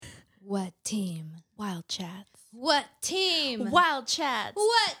What team? Wild Chats. What team? Wild Chats.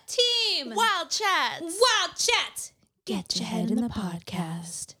 What team? Wild Chats. Wild Chats. Get your head in the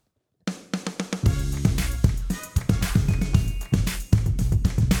podcast.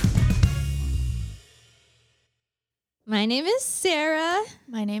 My name is Sarah,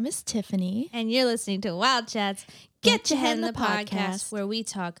 My name is Tiffany. and you're listening to Wild Chats. Get your head in the podcast, where we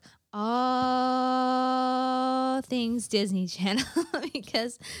talk all things Disney Channel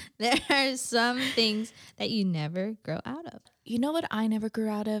because there are some things that you never grow out of. You know what I never grew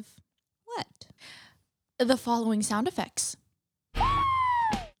out of? What? The following sound effects.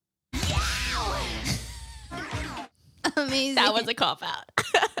 Amazing. That was a cop out.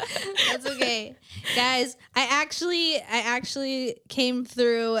 That's okay. Guys, I actually came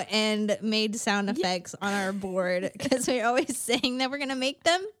through and made sound effects on our board because we're always saying that we're going to make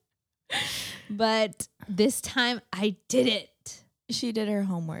them. But this time I did it. She did her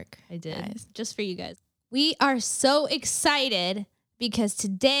homework. I did. Guys. Just for you guys. We are so excited because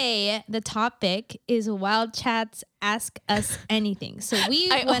today the topic is Wild Chats Ask Us Anything. So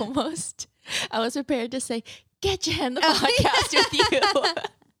I was prepared to say, get your head in the podcast with you.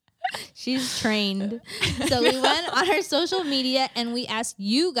 She's trained. So we went on our social media and we asked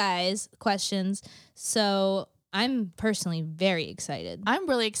you guys questions. So I'm personally very excited. I'm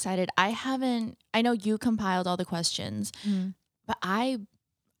really excited. I know you compiled all the questions, but I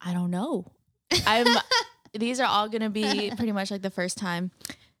don't know. These are all going to be pretty much like the first time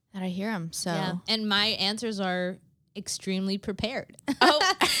that I hear them. So, yeah. And my answers are extremely prepared.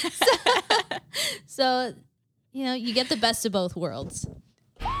 Oh, So, you get the best of both worlds.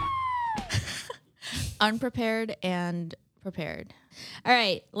 unprepared and prepared. All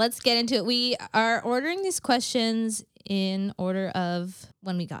right, let's get into it. We are ordering these questions in order of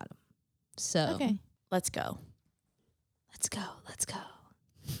when we got them. So, Okay, let's go. Let's go.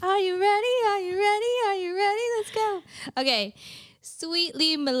 Are you ready? Are you ready? Are you ready? Let's go. Okay.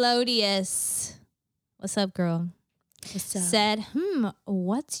 Sweetly Melodious. What's up, girl? What's up? Said,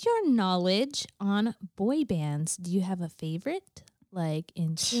 what's your knowledge on boy bands? Do you have a favorite? Like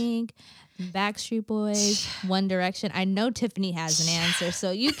NSYNC, Backstreet Boys, One Direction? I know Tiffany has an answer,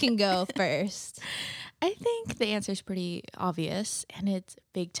 so you can go first. I think the answer is pretty obvious, and it's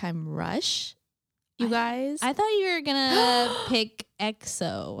Big Time Rush. You guys? I thought you were going to pick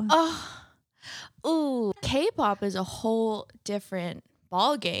EXO. Ooh, K-pop is a whole different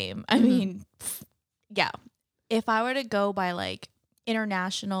ball game. I mean, yeah. If I were to go by like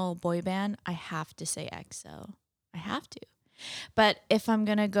international boy band, I have to say EXO. I have to. But if I'm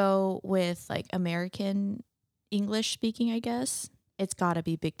going to go with like American English speaking, I guess, it's got to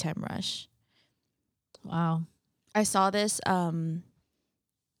be Big Time Rush. Wow. I saw this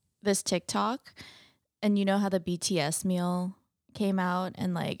TikTok, and you know how the BTS meal came out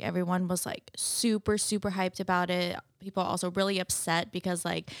and like everyone was like super, super hyped about it. People are also really upset because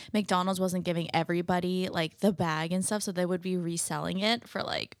like McDonald's wasn't giving everybody like the bag and stuff, so they would be reselling it for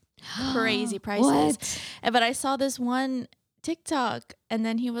like crazy prices. What? But I saw this one TikTok, and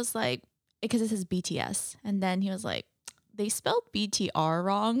then he was like, because it says BTS, and then he was like, they spelled BTR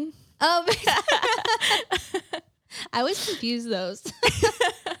wrong. Oh, I always confuse those.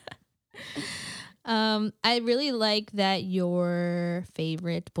 I really like that your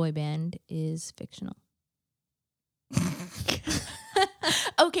favorite boy band is fictional.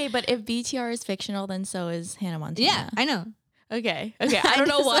 Okay, but if BTR is fictional, then so is Hannah Montana. Yeah, I know. Okay. I don't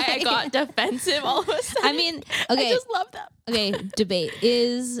know why I got defensive all of a sudden. I mean, okay. I just love them. Okay, debate.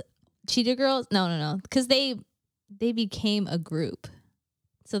 Is Cheetah Girls? No. Because they became a group.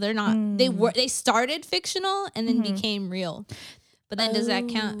 So they're not, they started fictional and then became real. But then does that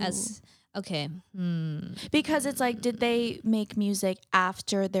count as, okay. Because it's like, did they make music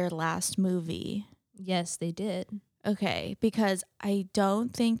after their last movie? Yes, they did. Okay, because I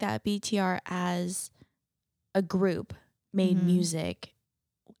don't think that BTR as a group made music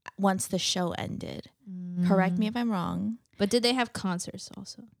once the show ended. Correct me if I'm wrong. But did they have concerts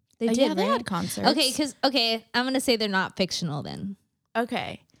also? They did, did, yeah, they right? had concerts. Okay, I'm going to say they're not fictional then.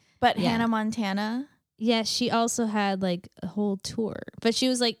 Okay, but Yeah. Hannah Montana? Yeah, she also had like a whole tour, but she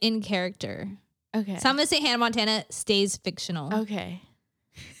was like in character. Okay. So I'm going to say Hannah Montana stays fictional. Okay.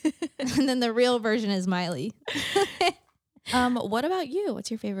 And then the real version is Miley. What about you?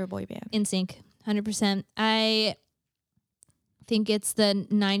 What's your favorite boy band? NSYNC, 100%. I think it's the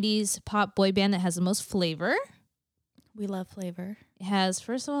 90s pop boy band that has the most flavor. We love flavor. It has,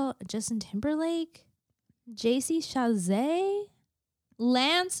 first of all, Justin Timberlake, JC Chazé,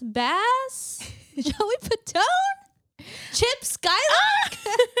 Lance Bass, Joey Fatone, Chip Skylark.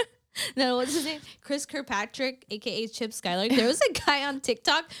 No, what's his name? Chris Kirkpatrick, aka Chip Skylark. There was a guy on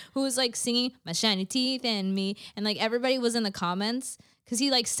TikTok who was like singing "My Shiny Teeth" and me, and like everybody was in the comments because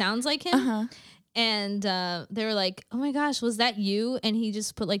he like sounds like him, and they were like, "Oh my gosh, was that you?" And he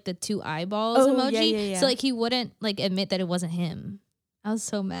just put like the 2 eyeballs emoji, so like he wouldn't like admit that it wasn't him. I was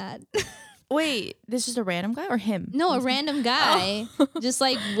so mad. Wait, this is a random guy or him? No, a random guy just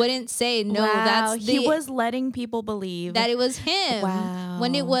like wouldn't say no. Wow, That's he was letting people believe that it was him. Wow.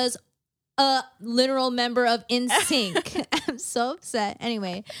 When it was a literal member of NSYNC. I'm so upset.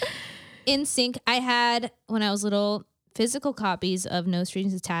 Anyway, NSYNC, I had when I was little physical copies of No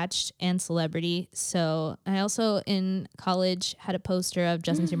Strings Attached and Celebrity. So I also in college had a poster of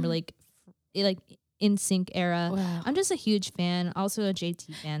Justin Timberlake, like NSYNC era. Wow. I'm just a huge fan. Also a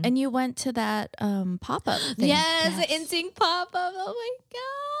JT fan. And you went to that pop-up thing. Yes, the NSYNC pop-up. Oh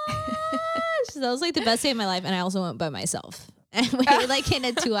my gosh. That was like the best day of my life. And I also went by myself. And waited like in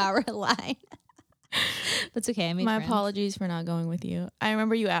a 2-hour line. That's okay. I made My friends. apologies for not going with you. I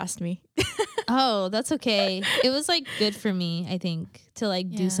remember you asked me. Oh, that's okay. It was like good for me, I think, to like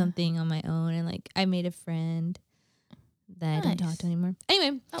Yeah. do something on my own. And like I made a friend that I don't talk Nice. to anymore.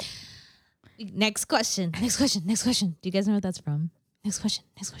 Anyway, next question. Next question. Next question. Do you guys know what that's from? Next question.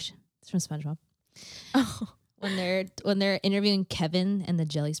 Next question. It's from SpongeBob. Oh. When they're interviewing Kevin and the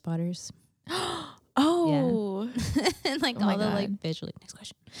Jelly Spotters. Oh. And like Oh my all the God. like visually. Next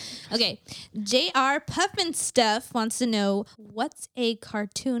question. Okay. JR Puffin Stuff wants to know what's a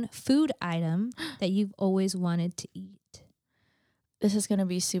cartoon food item that you've always wanted to eat? This is going to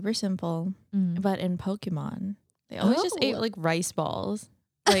be super simple, but in Pokemon, they always just ate Oh. like rice balls.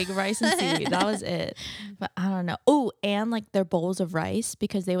 Like rice and seaweed. That was it. But I don't know. Oh, and like their bowls of rice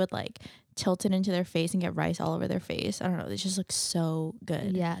because they would like tilt it into their face and get rice all over their face. I don't know. They just look so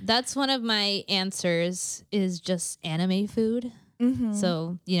good. Yeah, that's one of my answers is just anime food. Mm-hmm.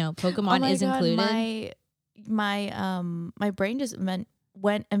 So, you know, Pokemon is included. My brain just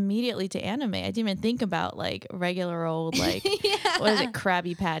went immediately to anime. I didn't even think about like regular old like Yeah. what is it,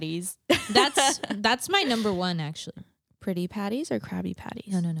 Krabby Patties. That's my number one actually. Pretty patties or Krabby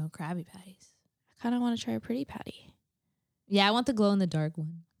Patties? No, Krabby Patties. I kind of want to try a pretty patty. Yeah, I want the glow in the dark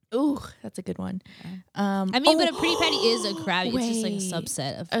one. Ooh, that's a good one. I mean, but a pretty patty is a Krabby. It's just like a wait.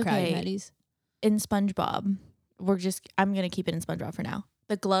 subset of Okay. Krabby Patties. In SpongeBob, I'm going to keep it in SpongeBob for now.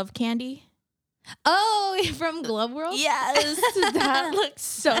 The glove candy. Oh, from Glove World? Yes, that looks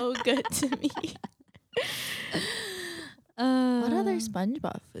so good to me. What other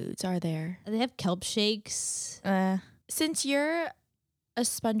SpongeBob foods are there? They have kelp shakes. Since you're a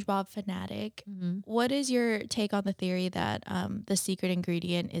SpongeBob fanatic, what is your take on the theory that the secret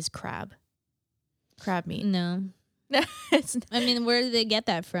ingredient is crab meat? No. It's I mean, where did they get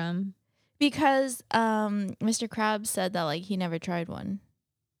that from? because Mr. Krabs said that like he never tried one.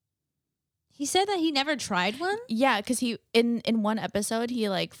 He said that he never tried one? Yeah, because he in one episode he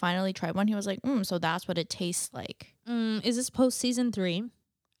like finally tried one. He was like, so that's what it tastes like. Is this post season 3?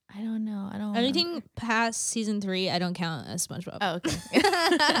 I don't know. I don't. Anything past season 3, I don't count as SpongeBob. Oh,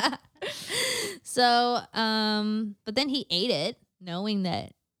 okay. So, but then he ate it, knowing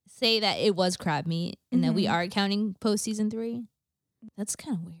that, say that it was crab meat, and that we are counting post season 3. That's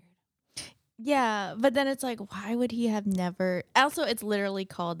kind of weird. Yeah, but then it's like, why would he have never? Also, it's literally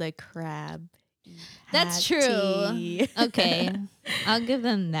called the crab. That's true. Patty. Okay, I'll give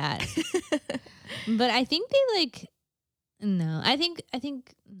them that. But I think they like, no, I think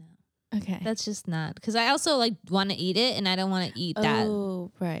no. Okay. That's just not, because I also like want to eat it, and I don't want to eat that.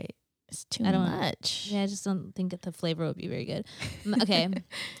 Oh, right. It's too I don't- much. Yeah, I just don't think that the flavor would be very good. Okay,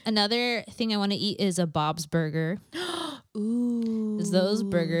 another thing I want to eat is a Bob's Burger. Ooh. Because those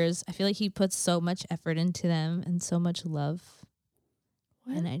burgers, I feel like he puts so much effort into them and so much love,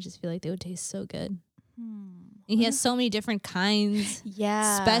 What? and I just feel like they would taste so good. Hmm. And he has so many different kinds,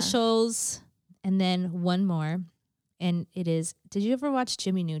 Yeah. specials, and then one more, and it is. Did you ever watch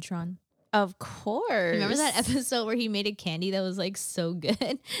Jimmy Neutron? Of course. Remember that episode where he made a candy that was like so good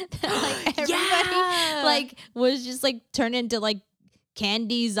that like everybody Yeah. like was just like turned into like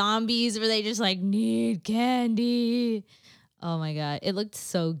candy zombies where they just like need candy. Oh my god, it looked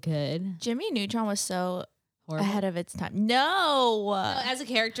so good. Jimmy Neutron was so Horrible. ahead of its time. No. No, as a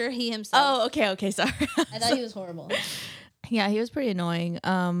character, he himself. Oh, okay, sorry. I thought he was horrible. Yeah, he was pretty annoying.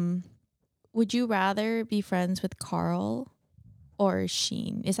 Would you rather be friends with Carl or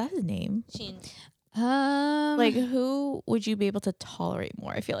Sheen? Is that his name? Sheen. Like, who would you be able to tolerate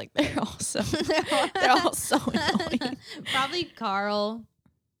more? I feel like they're all so they're all so annoying. Probably Carl.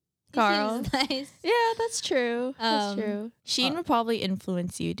 He Carl. seems nice. Yeah, that's true. That's Um, true. Sheen would probably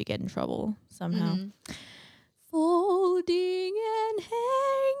influence you to get in trouble somehow. Mhm. folding and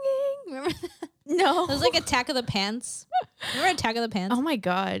hanging. Remember that? No. It was like Attack of the Pants. Remember Attack of the Pants? Oh my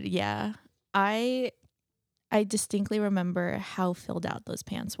God. Yeah. I distinctly remember how filled out those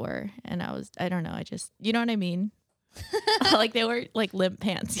pants were. And I don't know. You know what I mean? Like they were like limp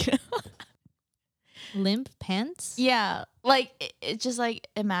pants, you know? Limp pants? Yeah. Like it's just like,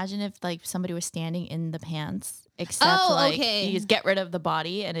 imagine if like somebody was standing in the pants, except like okay. you just get rid of the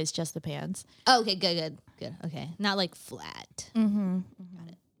body and it's just the pants. Okay, good. Okay. Not like flat. Mm-hmm. Got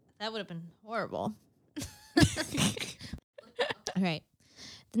it. That would have been horrible. All right.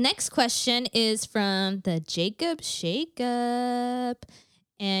 The next question is from the Jacob Shakeup.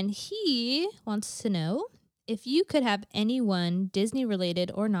 And he wants to know if you could have anyone Disney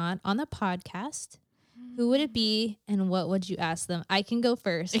related or not on the podcast, who would it be and what would you ask them? I can go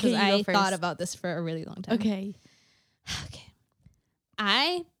first because I thought about this for a really long time. Okay.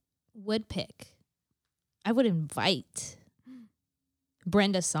 I would invite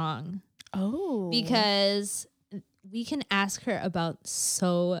Brenda Song. Oh. Because we can ask her about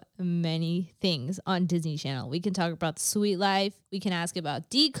so many things on Disney Channel. We can talk about Sweet Life. We can ask about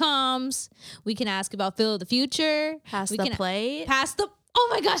DComs. We can ask about Phil of the Future. Pass the plate. Oh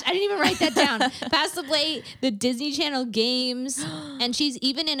my gosh, I didn't even write that down. Pass the plate, the Disney Channel games. And she's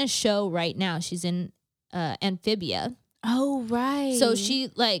even in a show right now. She's in Amphibia. Oh, right. So she,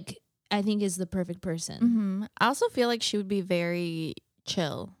 like, I think is the perfect person. Mm-hmm. I also feel like she would be very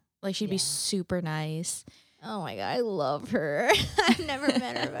chill. Like she'd be super nice. Oh my God, I love her. I've never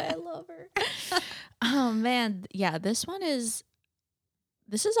met her, but I love her. Oh man, yeah, this is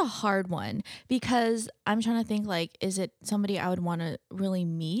a hard one because I'm trying to think like, is it somebody I would want to really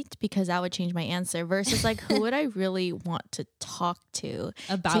meet? Because that would change my answer versus like, who would I really want to talk to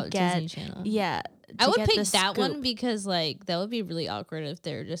about Disney Channel? Yeah. I would pick that one because like, that would be really awkward if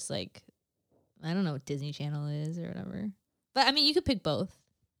they're just like, I don't know what Disney Channel is or whatever. But I mean, you could pick both.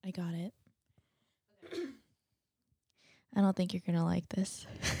 I got it. I don't think you're going to like this.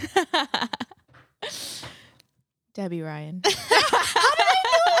 Debbie Ryan. How did I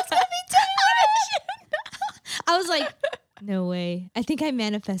know it's going to be Debbie Ryan? I was like, no way. I think I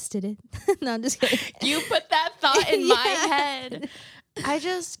manifested it. No, I'm just kidding. You put that thought in my head.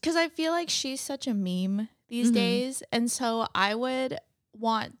 Because I feel like she's such a meme these days. And so I would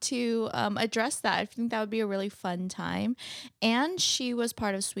want to address that. I think that would be a really fun time. And she was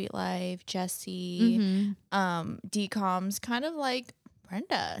part of Sweet Life, Jessie, DComs, kind of like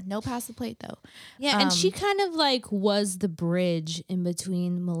Brenda. No pass the plate though. Yeah, and she kind of like was the bridge in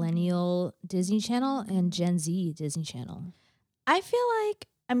between millennial Disney Channel and Gen Z Disney Channel. I feel like,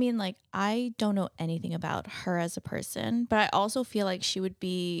 I mean, like, I don't know anything about her as a person, but I also feel like she would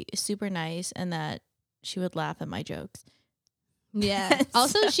be super nice and that she would laugh at my jokes. Yeah.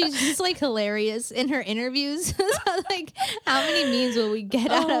 Also, she's just like hilarious in her interviews. So, like, how many memes will we get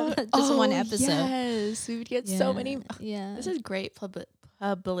out of just one episode? Yes, we would get so many. Yeah. This is great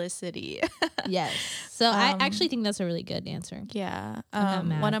publicity. Yes. So I actually think that's a really good answer. Yeah.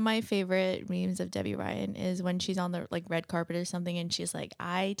 One of my favorite memes of Debbie Ryan is when she's on the like red carpet or something and she's like,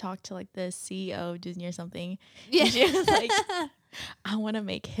 I talked to like the CEO of Disney or something. Yeah. And she was like, I want to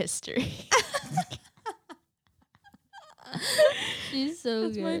make history. She's so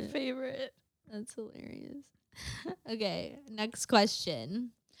That's good. my favorite. That's hilarious. Okay, next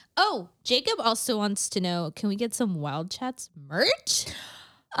question. Oh, Jacob also wants to know, can we get some Wild Chats merch?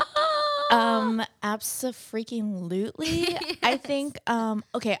 Abso-freaking-lutely. Yes. I think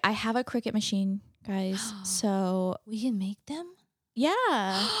okay, I have a Cricut machine, guys. So We can make them?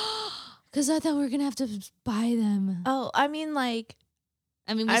 yeah. Because I thought we were going to have to buy them. Oh, I mean like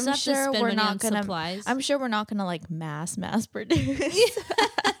I mean, we I'm still have sure to spend we're money not on gonna- supplies. I'm sure we're not gonna like mass produce.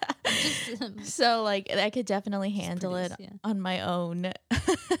 So like I could definitely handle produce, it yeah. on my own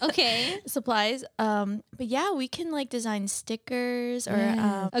Okay. supplies. But yeah, we can like design stickers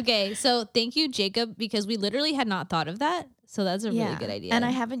or Okay, so thank you, Jacob, because we literally had not thought of that. So that's a really good idea. And I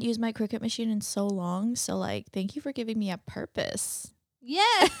haven't used my Cricut machine in so long. So like thank you for giving me a purpose.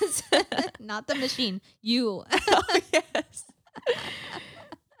 Yes. Not the machine. You. Oh, yes.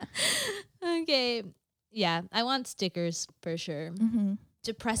 Okay. Yeah, I want stickers for sure. Mm-hmm.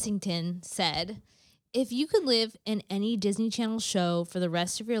 Depressington said, if you could live in any Disney Channel show for the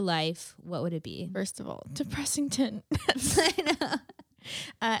rest of your life, what would it be? First of all, Depressington. I know.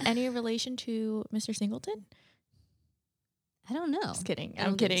 Any relation to Mr. Singleton? I don't know. Just kidding. I I'm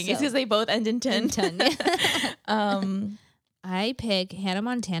don't think kidding. so. It's because they both end in 10. I pick Hannah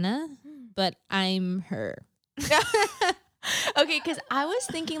Montana, but I'm her. Okay, because I was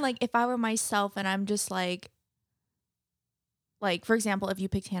thinking like if I were myself and I'm just like for example, if you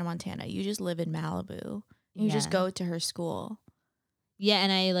picked Hannah Montana, you just live in Malibu You just Yeah. go to her school. Yeah,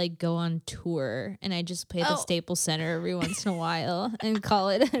 and I like go on tour and I just play the Oh. Staples Center every once in a while and call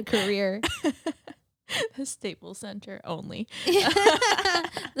it a career. The Staples Center only.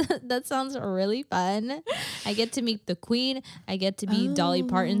 That sounds really fun. I get to meet the Queen. I get to be Dolly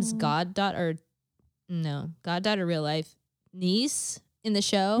Parton's Oh. goddaughter real life niece in the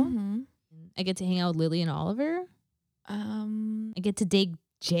show. Mhm. I get to hang out with Lily and Oliver. Um, I get to date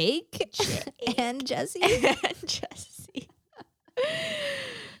Jake and Jesse. and Jesse.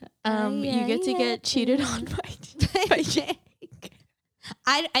 You get to get cheated on by Jake.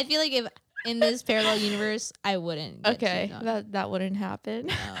 I feel like if in this parallel universe, I wouldn't. Get Okay, cheated on. that wouldn't happen.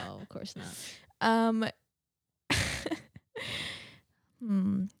 No, of course not.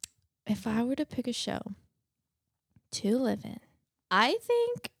 If I were to pick a show to live in, I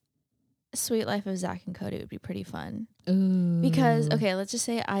think Sweet Life of Zach and Cody would be pretty fun. Because, okay, let's just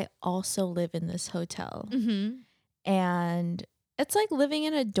say I also live in this hotel. Mm-hmm. And it's like living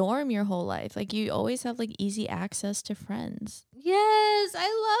in a dorm your whole life. Like you always have like easy access to friends. Yes,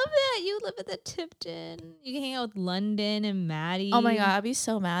 I love that. You live at the Tipton. You can hang out with London and Maddie. Oh my God, I'd be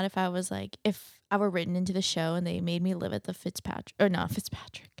so mad if I was like, if I were written into the show and they made me live at the Fitzpatrick.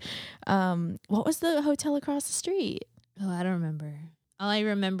 What was the hotel across the street? Oh, I don't remember. All I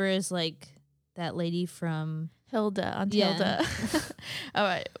remember is like that lady from Hilda on Yeah. Tilda. All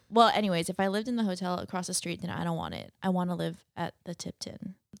right. Well, anyways, if I lived in the hotel across the street, then I don't want it. I want to live at the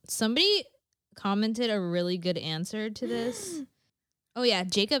Tipton. Somebody commented a really good answer to this. Oh yeah,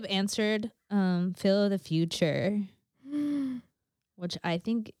 Jacob answered Phil of the Future, which I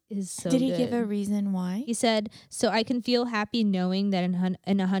think is so Did he good. give a reason why? He said, "So I can feel happy knowing that in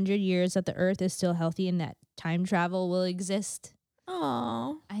 100 years that the Earth is still healthy and that time travel will exist."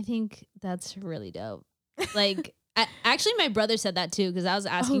 Oh. I think that's really dope. Like, actually, my brother said that too because I was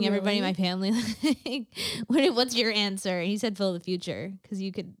asking everybody in my family, like, "What's your answer?" And he said, "Phil of the Future," because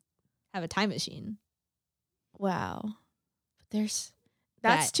you could have a time machine. Wow.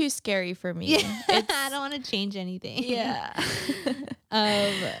 That's too scary for me. Yeah, I don't want to change anything. Yeah.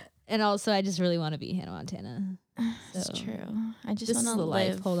 And also, I just really want to be Hannah Montana. That's So, true. I just This want is to the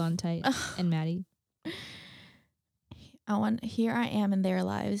live. life. Hold on tight. And Maddie. Here I am in their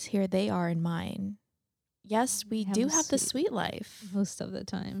lives. Here they are in mine. Yes, we Have do the have the sweet- sweet life. Most of the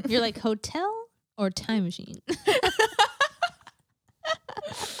time. You're like hotel or time machine?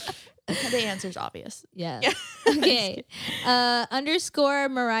 The answer's obvious. Yeah. Yeah. Okay. Underscore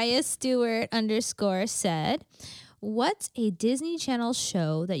Mariah Stewart underscore said, "What's a Disney Channel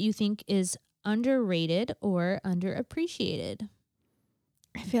show that you think is underrated or underappreciated?"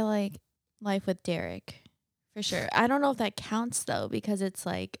 I feel like Life with Derek. For sure. I don't know if that counts though, because it's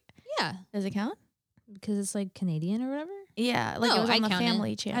like, Yeah. does it count? Because it's like Canadian or whatever. Yeah, like No, it was I on the count it.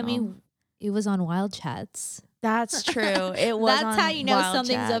 Family Channel. I mean, it was on Wild Chats. that's true. It was. That's on how you know Wild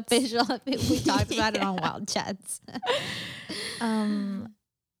something's Chats. official if we talked about it on Yeah. Wild Chats.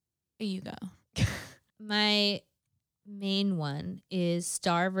 You go. My main one is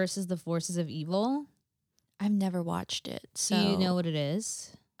Star versus the Forces of Evil. I've never watched it. So Do you know what it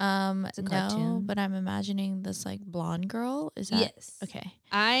is? It's a no, cartoon. but I'm imagining this like blonde girl. Is that Yes. okay?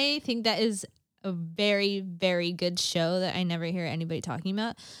 I think that is a very, very good show that I never hear anybody talking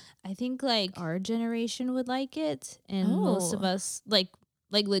about. I think like our generation would like it, and most of Oh. us like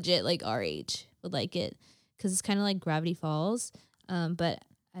legit like our age would like it because it's kind of like Gravity Falls. But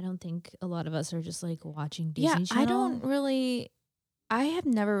I don't think a lot of us are just like watching Disney Yeah, Channel. I have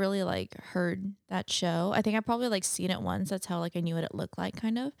never really like heard that show. I think I probably like seen it once. That's how like I knew what it looked like,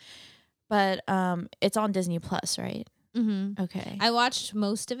 kind of. But it's on Disney Plus, right? Mm-hmm. Okay. I watched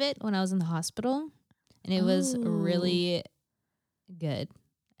most of it when I was in the hospital, and it was Oh. really good.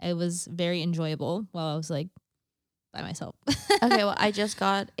 It was very enjoyable while I was like by myself. Okay, well, I just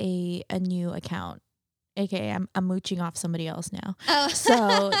got a new account. AKA, I'm mooching off somebody else now. Oh,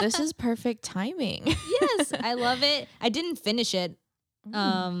 So this is perfect timing. yes, I love it. I didn't finish it.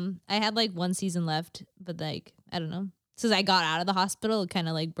 Mm. I had like one season left, but like I don't know. Since I got out of the hospital, it kind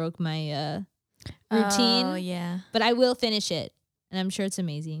of like broke my routine. Oh yeah. But I will finish it, and I'm sure it's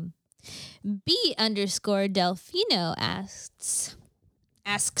amazing. B_Delfino asks,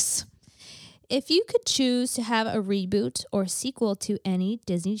 if you could choose to have a reboot or sequel to any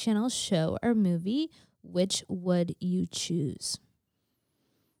Disney Channel show or movie, which would you choose?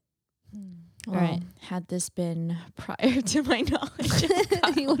 Well, right. had this been prior to my knowledge,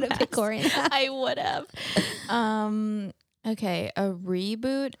 of You would have picked Comcast, Corin. I would have. Okay, a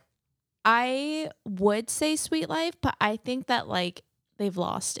reboot. I would say Sweet Life, but I think that like they've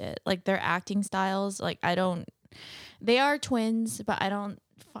lost it. Like their acting styles, like they are twins, but I don't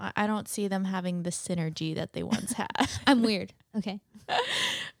I don't see them having the synergy that they once had. I'm weird. Okay.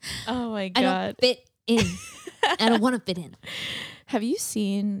 Oh my I god. don't fit in. I don't want to fit in. Have you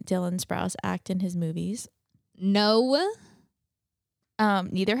seen Dylan Sprouse act in his movies? No.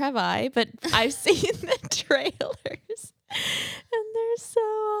 Neither have I, but I've seen the trailers and they're so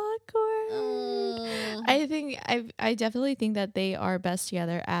awkward. I definitely think that they are best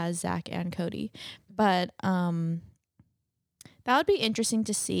together as Zach and Cody. But that would be interesting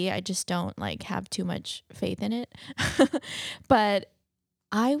to see. I just don't like have too much faith in it. But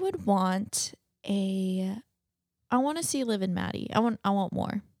I would want I want to see Liv and Maddie. I want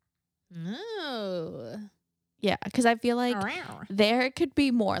more. No. Yeah, because I feel like there could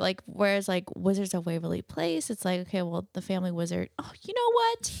be more. Like, whereas like Wizards of Waverly Place, it's like, okay, well, the family wizard. Oh, you know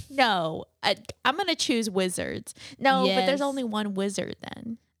what? No, I'm gonna choose Wizards. No, but there's only one wizard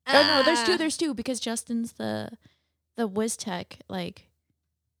then. Oh no, there's two. There's two because Justin's the WizTech. Like,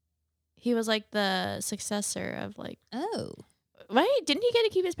 he was like the successor of like. Oh. Right? Didn't he get to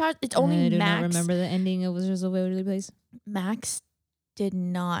keep his powers? It's only I do Max. not remember the ending of Wizards of Waverly Place. Max did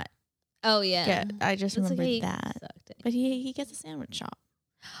not. Oh yeah. I just Looks remember like that. sucked. But he gets a sandwich shop.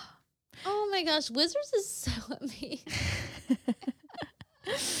 Oh my gosh, Wizards is so amazing.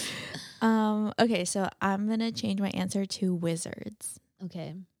 Okay, so I'm gonna change my answer to Wizards.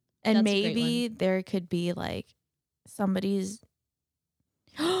 Okay. And That's a great maybe there could be like somebody's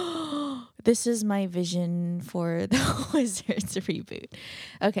this is my vision for the Wizards reboot.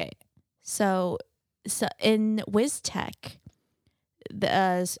 Okay. So in WizTech,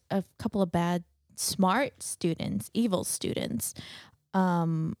 a couple of bad smart students, evil students,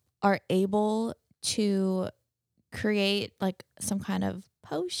 are able to create like some kind of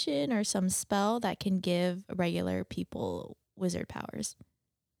potion or some spell that can give regular people wizard powers.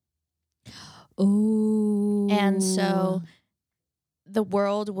 Oh. And so the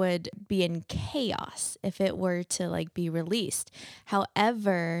world would be in chaos if it were to like be released.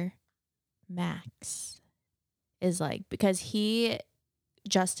 However, Max is like, because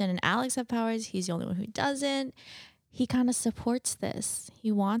Justin and Alex have powers, he's the only one who doesn't. He kind of supports this. He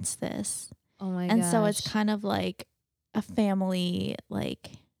wants this. Oh my god. And so it's kind of like a family like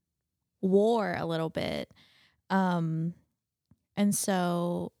war a little bit. And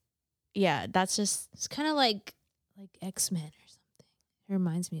so yeah, that's just, it's kind of like X-Men or something. It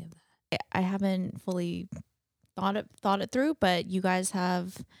reminds me of that. I haven't fully thought it through, but you guys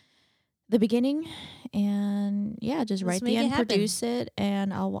have the beginning, and yeah, just Let's write make the it end, happen. produce it,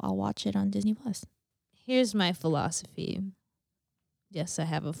 and I'll watch it on Disney Plus. Here's my philosophy. Yes, I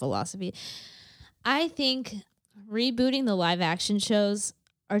have a philosophy. I think rebooting the live action shows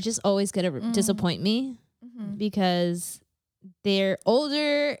are just always going to disappoint me because they're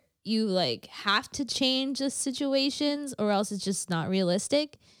older. You like have to change the situations or else it's just not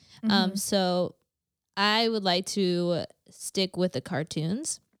realistic. So I would like to stick with the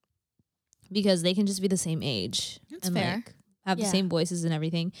cartoons because they can just be the same age. That's and fair. Like, have the same voices and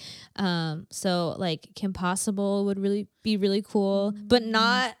everything. So like Kim Possible would be really cool, but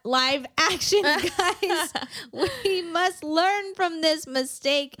not live action, guys. We must learn from this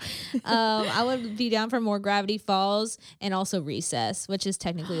mistake. I would be down for more Gravity Falls and also Recess, which is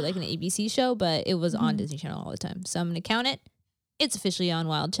technically like an ABC show, but it was on Disney Channel all the time. So I'm going to count it. It's officially on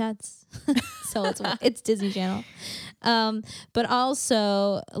Wild Chats. So it's Disney Channel. But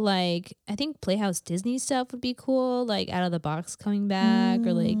also like I think Playhouse Disney stuff would be cool, like Out of the Box coming back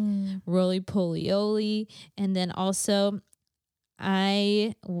or like Roly Poly. And then also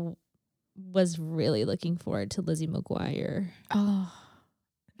I was really looking forward to Lizzie McGuire. Oh,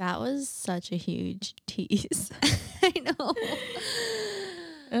 that was such a huge tease. I know.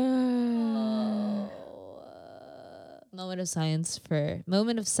 Moment of silence for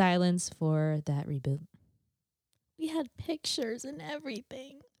that reboot. We had pictures and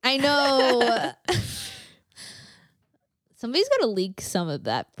everything. I know. Somebody's got to leak some of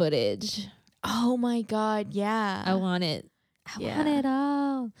that footage. Oh my god, yeah. I want it. I want it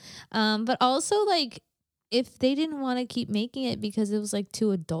all. But also like if they didn't want to keep making it because it was like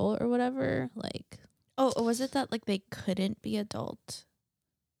too adult or whatever, like was it that like they couldn't be adult?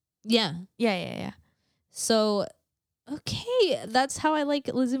 Yeah. Yeah. So okay, that's how I like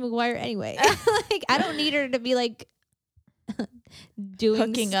Lizzie McGuire anyway. Like I don't need her to be like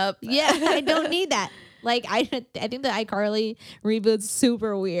hooking up. Yeah, I don't need that. Like I think the iCarly reboot's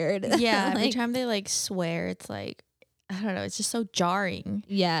super weird. Yeah, like, every time they like swear, it's like I don't know, it's just so jarring.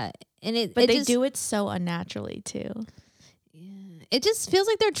 Yeah, and they do it so unnaturally too. Yeah, it just feels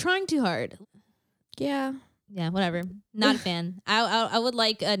like they're trying too hard. Yeah. Yeah, whatever. Not a fan. I would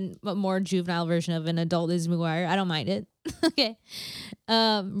like a more juvenile version of an adult Lizzie McGuire. I don't mind it. Okay.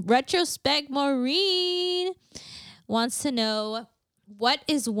 Retrospect Maureen wants to know, what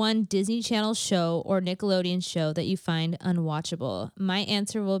is one Disney Channel show or Nickelodeon show that you find unwatchable? My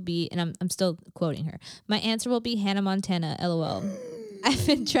answer will be, and I'm still quoting her, my answer will be Hannah Montana, LOL. I've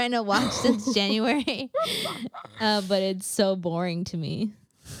been trying to watch since January, but it's so boring to me.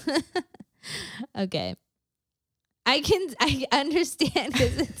 Okay. I understand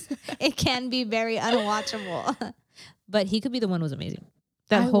because it can be very unwatchable, but He Could Be the One was amazing.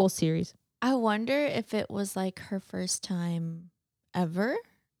 That whole series. I wonder if it was like her first time ever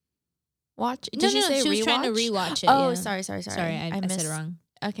watch. Did she say she was rewatch? trying to rewatch it. Oh, yeah. sorry. Sorry, I said it wrong.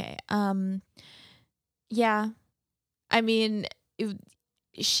 Okay. Yeah. I mean,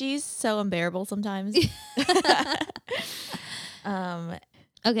 she's so unbearable sometimes.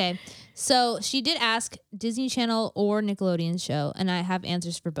 Okay, so she did ask Disney Channel or Nickelodeon show, and I have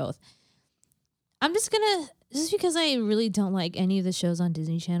answers for both. I'm just because I really don't like any of the shows on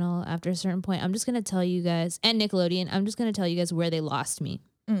Disney Channel after a certain point, I'm just gonna tell you guys, and Nickelodeon, I'm just gonna tell you guys where they lost me.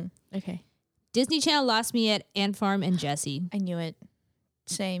 Okay. Disney Channel lost me at Ant Farm and Jessie. I knew it.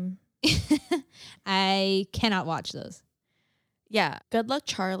 Same. I cannot watch those. Yeah. Good Luck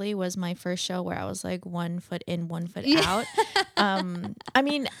Charlie was my first show where I was like 1 foot in, 1 foot out. I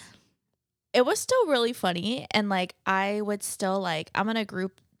mean, it was still really funny. And like, I would still like, I'm going to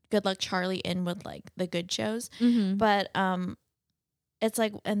group Good Luck Charlie in with like the good shows. Mm-hmm. But it's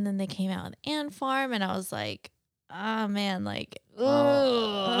like, and then they came out with Ant Farm and I was like, oh man, like,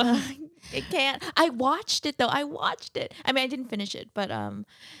 it can't. I watched it though. I watched it. I mean, I didn't finish it, but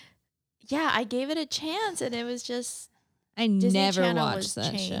yeah, I gave it a chance and it was just, I Disney never Channel watched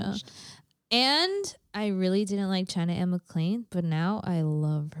that changed. show. And I really didn't like China Anne McClain, but now I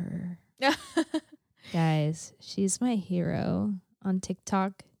love her. Guys, she's my hero on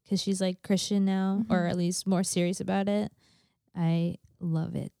TikTok because she's like Christian now, or at least more serious about it. I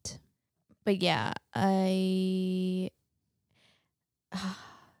love it. But yeah,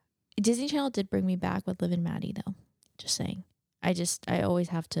 Disney Channel did bring me back with Liv and Maddie though. Just saying. I always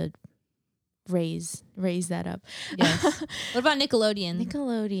have to raise that up. Yes. What about Nickelodeon?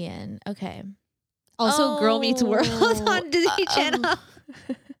 Nickelodeon. Okay. Also, Girl Meets World on Disney Channel.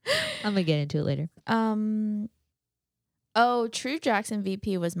 I'm gonna get into it later. Oh, True Jackson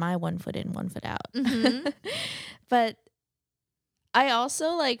VP was my 1 foot in, 1 foot out. Mm-hmm. But I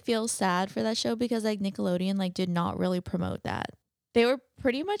also like feel sad for that show because like Nickelodeon like did not really promote that. They were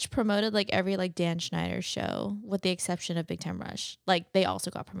pretty much promoted like every like Dan Schneider show with the exception of Big Time Rush. Like they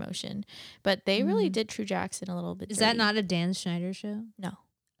also got promotion, but they really did True Jackson a little bit. Is dirty. that not a Dan Schneider show? No.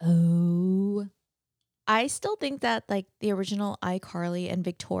 Oh. I still think that like the original iCarly and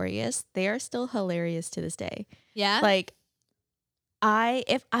Victorious, they are still hilarious to this day. Yeah. Like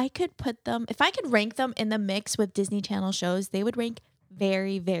if I could rank them in the mix with Disney Channel shows, they would rank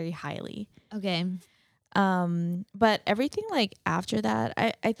very, very highly. Okay. But everything like after that,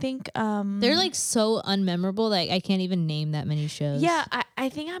 I think they're like so unmemorable. Like I can't even name that many shows. Yeah, I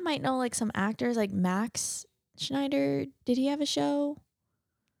think I might know like some actors like Max Schneider. Did he have a show?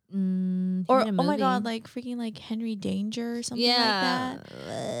 He Or had a oh my movie. god, like freaking like Henry Danger or something like that.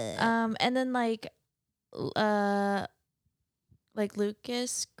 And then like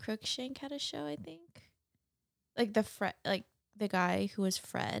Lucas Crookshank had a show, I think. Like the guy who was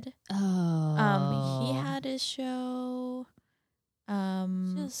Fred. Oh. He had his show.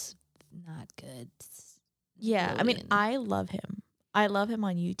 Just not good. Yeah, I mean, Nickelodeon. I love him. I love him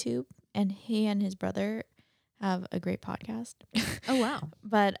on YouTube, and he and his brother have a great podcast. Oh wow.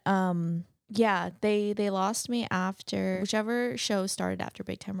 But yeah, they lost me after whichever show started after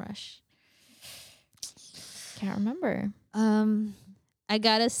Big Time Rush. Can't remember. I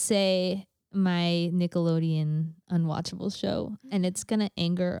gotta say my Nickelodeon unwatchable show, and it's gonna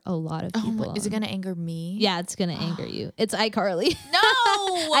anger a lot of people. Is it gonna anger me? Yeah, it's gonna anger you. It's iCarly. No,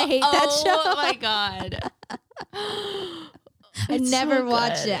 I hate that show. Oh my god. I never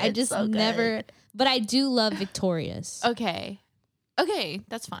watched it. I It's just so good. never. But I do love Victorious. Okay,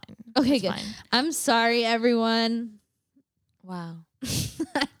 that's fine. Okay, That's good. fine. I'm sorry, everyone. Wow.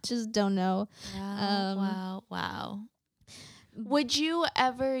 I just don't know. Wow. Would you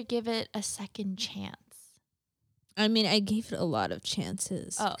ever give it a second chance? I mean, I gave it a lot of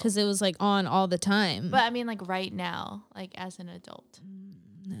chances Oh. because it was like on all the time. But I mean, like right now, like as an adult.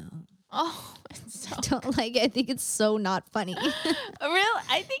 No, Oh, it's so I don't like it. I think it's so not funny. real.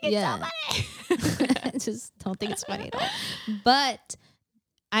 I think it's Yeah. so funny. I just don't think it's funny at all. But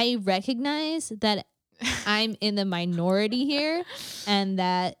I recognize that I'm in the minority here, and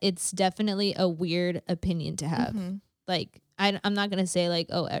that it's definitely a weird opinion to have. Like, I'm not gonna say like,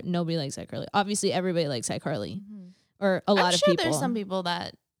 oh, nobody likes iCarly. Obviously, everybody likes iCarly, or a lot I'm of sure people. there's some people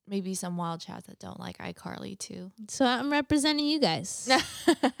that maybe some wild chats that don't like iCarly too. So I'm representing you guys.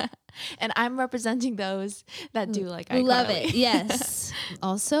 And I'm representing those that do like iCarly. Who love it. Yes.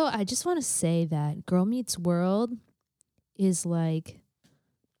 Also, I just want to say that Girl Meets World is like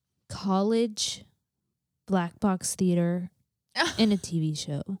college black box theater in a TV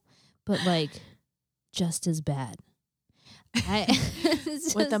show, but like just as bad.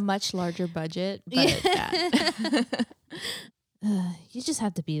 With a much larger budget, but bad. You just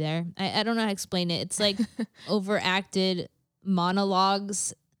have to be there. I don't know how to explain it. It's like overacted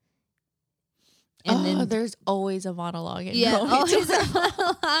monologues. And then there's always a monologue in yeah, Girl Meets always a World.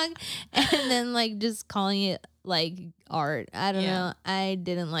 monologue, and then like just calling it like art. I don't know. I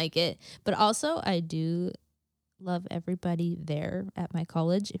didn't like it, but also I do love everybody there at my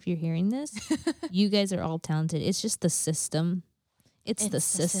college. If you're hearing this, you guys are all talented. It's just the system. It's the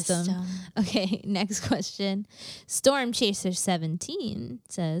system. Okay, next question. Storm Chaser 17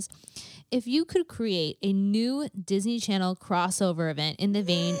 says, if you could create a new Disney Channel crossover event in the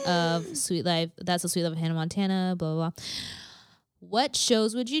vein of Sweet Life, That's the Sweet Life of Hannah Montana, blah, blah, blah, what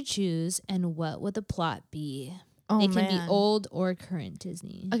shows would you choose and what would the plot be? It can be old or current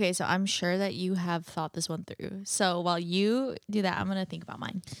Disney. Okay, so I'm sure that you have thought this one through. So while you do that, I'm going to think about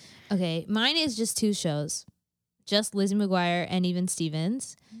mine. Okay, mine is just 2 shows. Just Lizzie McGuire and Even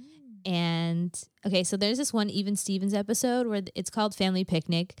Stevens. And okay, so there's this one Even Stevens episode where it's called Family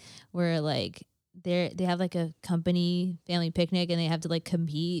Picnic, where like they have like a company family picnic and they have to like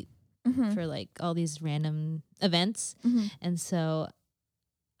compete for like all these random events. And so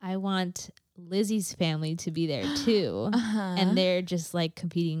I want Lizzie's family to be there too. And they're just like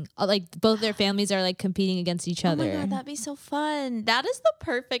competing, like both their families are like competing against each other. Oh my God, that'd be so fun. That is the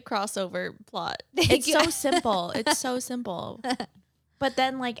perfect crossover plot. It's so simple. It's so simple. But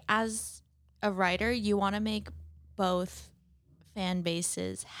then like as a writer, you want to make both fan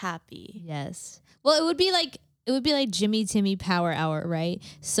bases happy. Yes. Well, it would be like Jimmy Timmy Power Hour, right?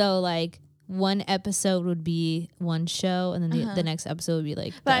 So like one episode would be one show, and then the next episode would be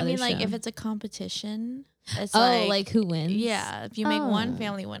like. But I mean, like if it's a competition, it's like who wins? Yeah, if you make one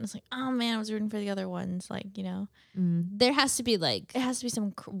family win, it's like, oh man, I was rooting for the other ones. Like, you know, there has to be like it has to be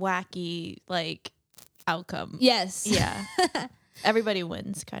some wacky like outcome. Yes. Yeah. Everybody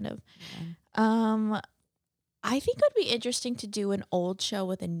wins, kind of. Yeah. I think it would be interesting to do an old show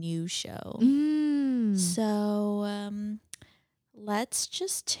with a new show. So, let's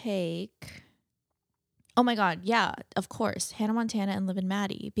just take. Oh my God! Yeah, of course, Hannah Montana and Liv and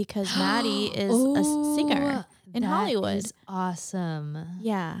Maddie, because Maddie is a singer in Hollywood. Is awesome.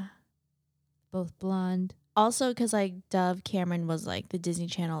 Yeah, both blonde. Also, because like Dove Cameron was like the Disney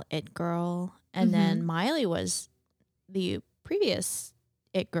Channel it girl, and then Miley was the previous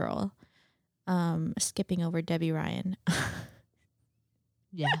it girl. Skipping over Debbie Ryan.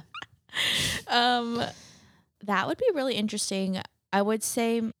 Yeah. That would be really interesting. I would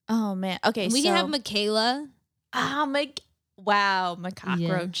say, oh man. Okay, we can have Michaela. Wow, my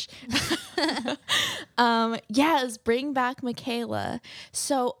cockroach. Yeah. Yes, bring back Michaela.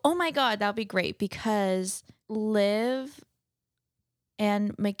 So, oh my God, that would be great because Liv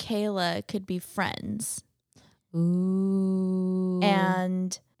and Michaela could be friends. Ooh.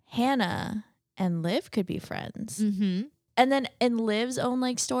 And Hannah and Liv could be friends. And then in Liv's own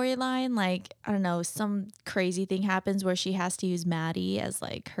like storyline, like, I don't know, some crazy thing happens where she has to use Maddie as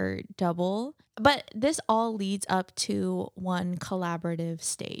like her double. But this all leads up to one collaborative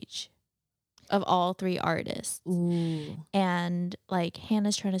stage of all 3 artists. Ooh. And like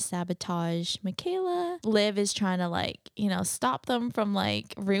Hannah's trying to sabotage Michaela. Liv is trying to like, you know, stop them from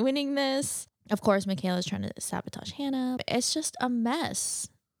like ruining this. Of course, Michaela's trying to sabotage Hannah. It's just a mess.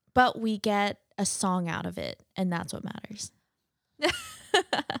 But we get a song out of it, and that's what matters.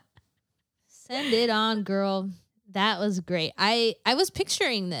 Send it on, girl. That was great. I was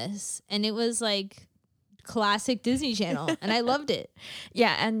picturing this, and it was like classic Disney Channel, and I loved it.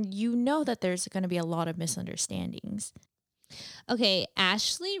 Yeah, and you know that there's going to be a lot of misunderstandings. Okay,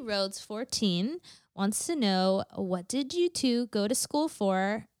 Ashley Rhodes 14 wants to know, what did you 2 go to school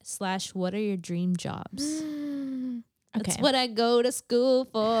for / what are your dream jobs? That's what I go to school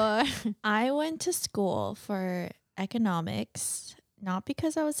for. I went to school for economics, not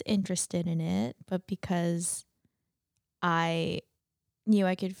because I was interested in it, but because I knew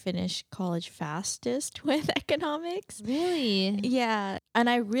I could finish college fastest with economics. Really? Yeah. And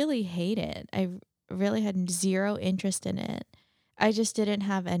I really hate it. I really had 0 interest in it. I just didn't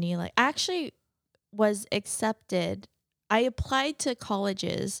have any I actually was accepted. I applied to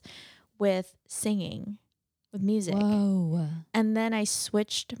colleges with singing. with music. Whoa. And then I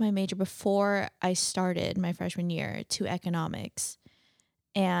switched my major before I started my freshman year to economics.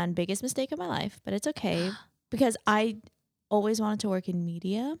 And biggest mistake of my life, but it's okay because I always wanted to work in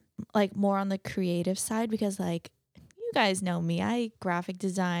media, like more on the creative side, because like you guys know me, I graphic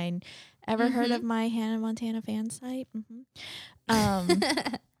design. Ever heard of my Hannah Montana fan site?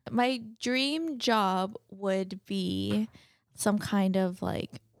 My dream job would be some kind of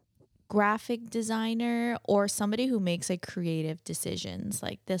like graphic designer or somebody who makes like creative decisions,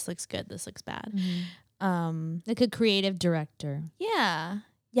 like this looks good, this looks bad. Like a creative director. Yeah,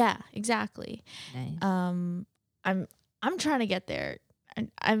 exactly. Nice. I'm trying to get there.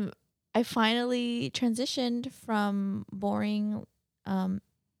 And I finally transitioned from boring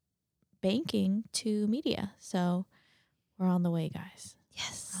banking to media. So we're on the way, guys.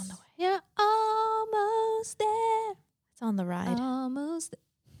 Yes. We're on the way. You're almost there. It's on the ride. Almost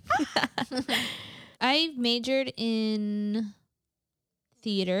there. I majored in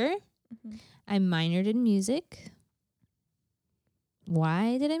theater. I minored in music.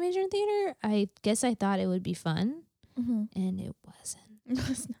 Why did I major in theater? I guess I thought it would be fun, and it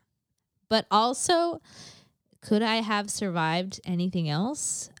wasn't. But also, could I have survived anything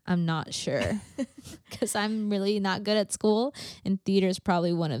else? I'm not sure, because I'm really not good at school, and theater is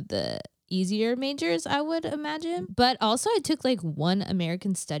probably one of the easier majors, I would imagine. But also, I took like one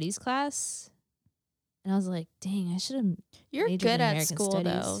American Studies class, and I was like, dang, I should have. You're majored good in at American school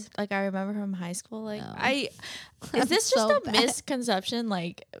Studies. though. Like I remember from high school, like No. is this just so a bad. misconception?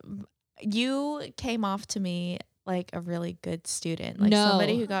 Like you came off to me like a really good student, like No.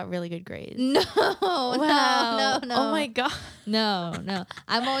 somebody who got really good grades. No, Wow. no. Oh my god. No.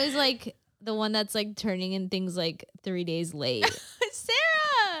 I'm always like the one that's like turning in things like 3 days late.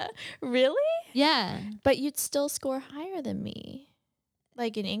 Sarah, really? Yeah. But you'd still score higher than me,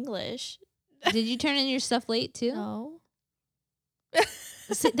 like in English. Did you turn in your stuff late too? No.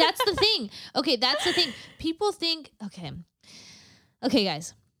 See, that's the thing. Okay, that's the thing. People think, okay,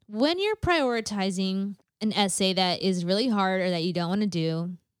 guys, when you're prioritizing an essay that is really hard or that you don't want to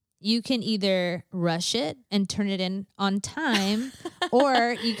do, you can either rush it and turn it in on time,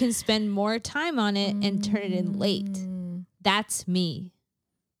 or you can spend more time on it and turn it in late. That's me.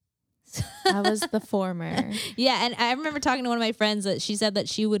 I was the former. Yeah, and I remember talking to one of my friends that she said that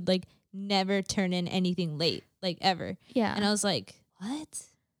she would like never turn in anything late, like ever. Yeah. And I was like, what?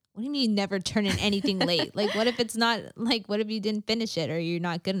 What do you mean never turn in anything late? Like, what if it's not, like, what if you didn't finish it or you're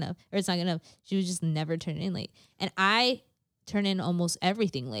not good enough or it's not good enough? She was just never turn it in late. And I turn in almost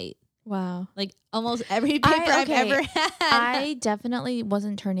everything late. Wow. Like almost every paper I've ever had. I definitely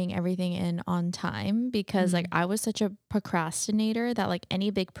wasn't turning everything in on time because like I was such a procrastinator that like any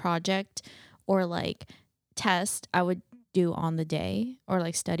big project or like test I would do on the day or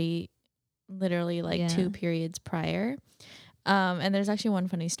like study literally like 2 periods prior. And there's actually one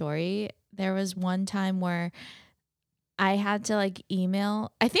funny story. There was one time where I had to like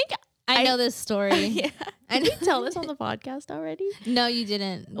email. I think I know this story. Yeah. Did you tell this on the podcast already? No, you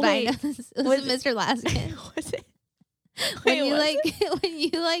didn't. But Wait, I know this. Was it Mr. Laskin? Was it? When Wait, you was like it? when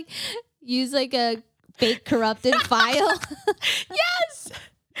you like use like a fake corrupted file. Yes.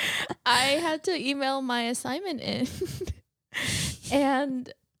 I had to email my assignment in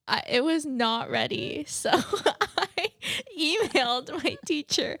and it was not ready. So I emailed my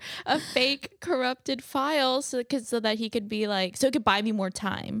teacher a fake corrupted file so that he could be like, so it could buy me more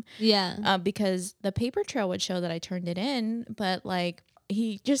time. Yeah. Because the paper trail would show that I turned it in, but like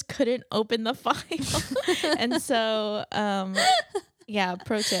he just couldn't open the file. And so, yeah,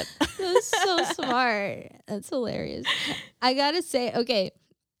 pro tip. That's so smart. That's hilarious. I gotta say, okay,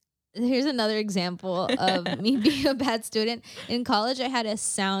 here's another example of me being a bad student. In college, I had a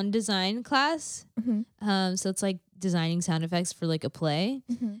sound design class. So it's like designing sound effects for like a play.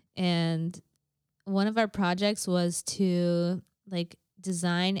 And one of our projects was to like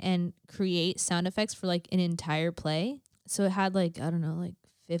design and create sound effects for like an entire play. So it had like, I don't know, like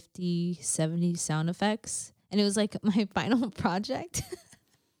 50, 70 sound effects. And it was like my final project.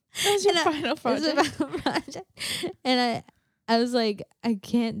 That was your final project? It was my final project. And I was like, I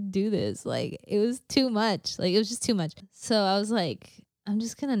can't do this. Like, it was too much. Like, it was just too much. So I was like, I'm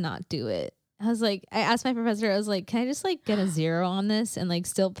just going to not do it. I was like, I asked my professor, I was like, can I just like get a 0 on this and like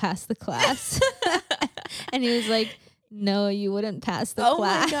still pass the class? And he was like, no, you wouldn't pass the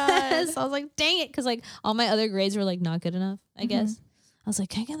class. My God. So I was like, dang it. Because like all my other grades were like not good enough, I guess. I was like,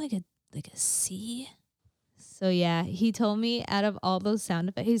 can I get like a C? So yeah, he told me out of all those sound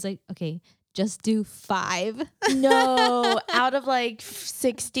effects, he's like, okay, just do 5. No, out of like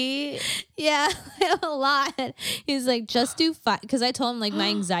 60. Yeah, a lot. He's like, just do 5. Because I told him like my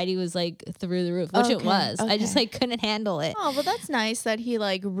anxiety was like through the roof, which it Okay, was. I just okay. like couldn't handle it. Oh, well, that's nice that he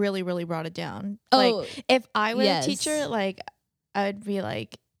like really, really brought it down. Oh, Like, if I were yes. a teacher, like, I'd be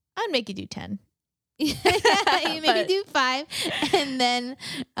like, I'd make you do 10. yeah, he made me But- do 5, and then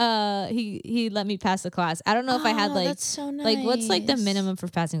he let me pass the class. I don't know if I had Oh, like that's so nice. like what's like the minimum for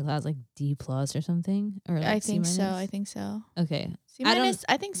passing the class, like D+ or something, or like I C-? think so. I think so. Okay, C I don't- minus.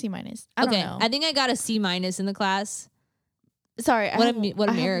 I think C minus. I okay. don't know. I think I got a C- in the class. Sorry. What a I have, mi- what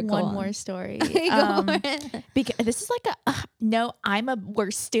a I have miracle. one more story. Okay, go for it. Because this is like a no. I'm a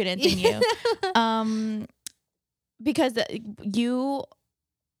worse student than you. Because you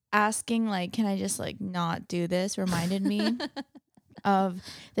asking like, can I just like not do this reminded me of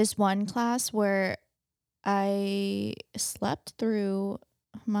this one class where I slept through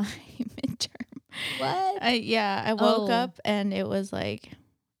my midterm. What? I woke Oh. up and it was like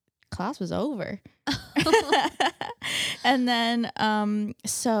class was over. And then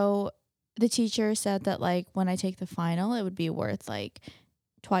so the teacher said that like when I take the final it would be worth like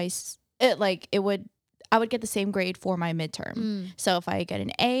twice I would get the same grade for my midterm. Mm. So if I get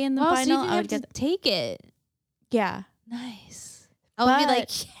an A in the Oh, so you final, didn't I have would to get take it. yeah. Nice. I would be like,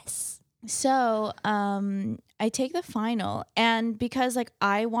 But- yes. So I take the final, and because like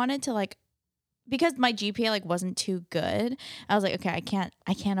I wanted to like because my GPA like wasn't too good, I was like, okay,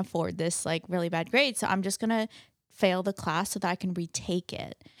 I can't afford this like really bad grade, so I'm just gonna fail the class so that I can retake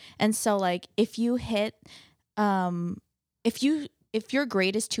it. And so like if you hit if your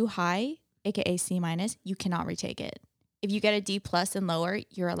grade is too high, aka C minus, you cannot retake it. If you get a D+ and lower,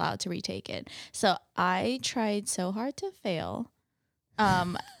 you're allowed to retake it. So I tried so hard to fail.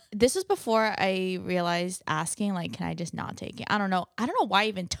 This was before I realized asking like, can I just not take it? I don't know why I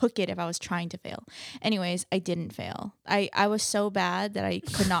even took it if I was trying to fail. Anyways, I didn't fail. I was so bad that I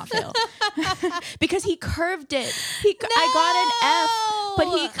could not fail because he curved it. I got an F,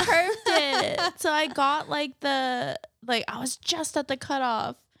 but he curved it. So I got like I was just at the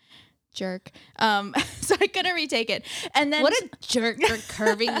cutoff. Jerk. So I couldn't retake it. And then What a jerk for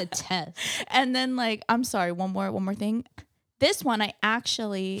curving the test. and then like I'm sorry, one more thing. This one I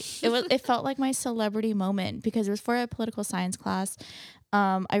actually it felt like my celebrity moment because it was for a political science class.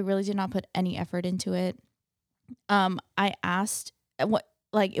 I really did not put any effort into it. I asked what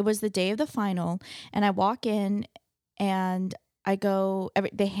like it was the day of the final and I walk in and I go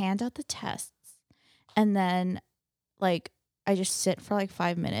they hand out the tests and then like I just sit for like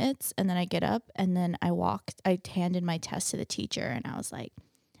 5 minutes and then I get up and then I handed my test to the teacher and I was like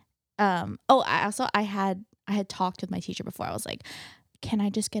I had talked with my teacher before. I was like, can I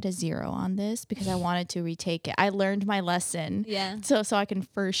just get a 0 on this? Because I wanted to retake it. I learned my lesson. Yeah. So I can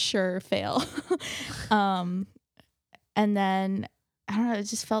for sure fail. And then I don't know, it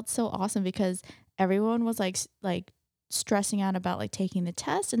just felt so awesome because everyone was like stressing out about like taking the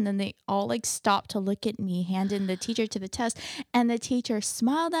test and then they all like stopped to look at me handing the teacher to the test and the teacher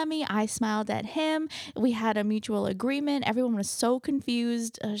smiled at me, I smiled at him, we had a mutual agreement, everyone was so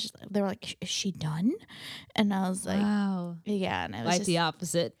confused. They were like, is she done? And I was like, Wow. yeah, and I was Like just the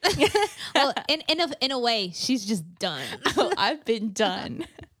opposite. Well, in a way, she's just done. oh, I've been done.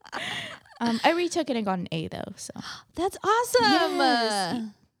 I retook it and got an A though, so That's awesome. Yes.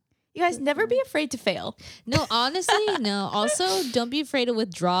 you guys never be afraid to fail. No, honestly, no. Also, don't be afraid to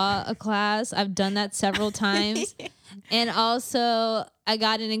withdraw a class. I've done that several times. And also, I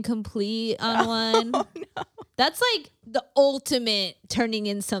got an incomplete on one. Oh, no. That's like the ultimate turning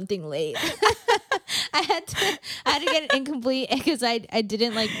in something late. I had to get it incomplete because I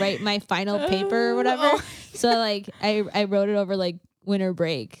didn't like write my final paper or whatever. Oh. So like I wrote it over like winter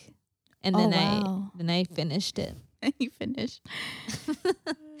break, and then wow. I finished it. You finished.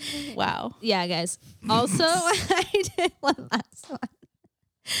 Wow. Yeah, guys. Also, I did one last one.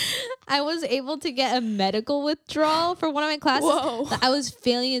 I was able to get a medical withdrawal for one of my classes. Whoa. I was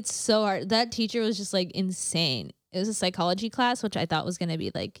failing it so hard. That teacher was just like insane. It was a psychology class, which I thought was going to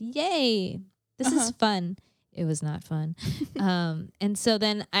be like, yay, this is fun. It was not fun. And so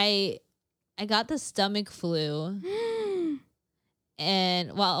then I got the stomach flu,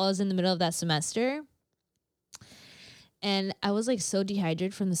 and while I was in the middle of that semester, and I was like so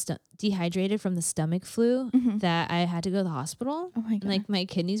dehydrated from the stomach flu that I had to go to the hospital. Oh my god. And like my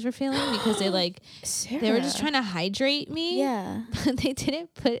kidneys were failing because they were just trying to hydrate me. Yeah. But they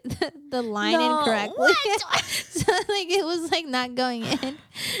didn't put the line in No, correctly. So like it was like not going in.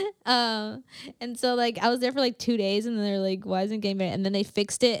 And so like I was there for like 2 days and then they're like, why isn't it getting better? And then they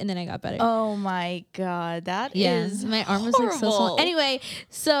fixed it and then I got better. Oh my god. That is my arm was like so swollen. horrible. Anyway,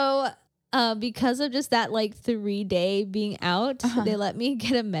 so because of just that like 3-day being out, they let me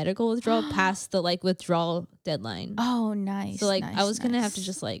get a medical withdrawal past the like withdrawal deadline. Oh, nice. So like nice, I was gonna have to nice.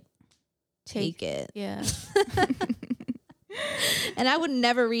 just like take it. Yeah. And I would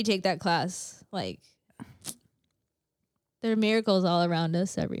never retake that class. Like there are miracles all around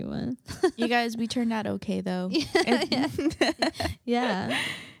us, everyone. You guys, we turned out okay though. Yeah. Yeah.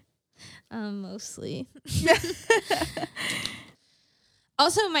 Mostly.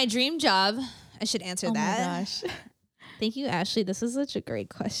 Also, my dream job. I should answer Oh that. my gosh. Thank you, Ashley. This is such a great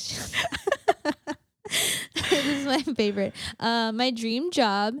question. This is my favorite. My dream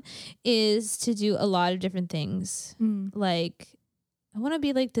job is to do a lot of different things. Like, I want to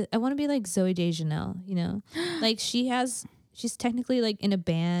be like Zoe Deschanel. You know, like she's technically like in a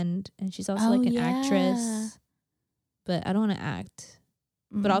band and she's also like an actress. But I don't want to act.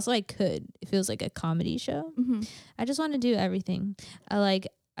 But also I could if it was like a comedy show. I just want to do everything. I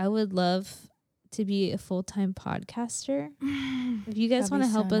would love to be a full-time podcaster. If you guys want to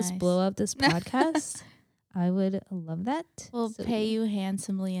help us blow up this podcast, I would love that. We'll pay you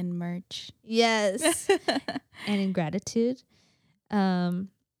handsomely in merch. Yes. And in gratitude. And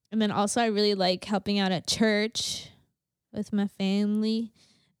then also I really like helping out at church with my family.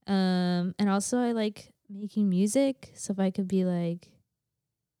 And also I like making music. So if I could be like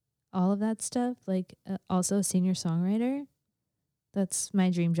all of that stuff, like also a singer-songwriter, that's my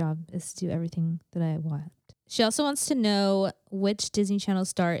dream job, is to do everything that I want. She also wants to know which Disney Channel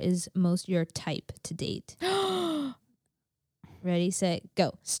star is most your type to date. Ready, set,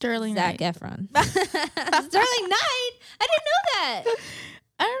 go. Sterling Zac Knight. Efron. Sterling Knight? I didn't know that.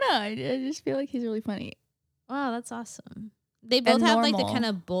 I don't know. I just feel like he's really funny. Wow, that's awesome. They both And have like the normal. kind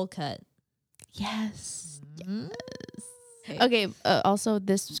of bowl cut. Yes. Mm. Okay. Also,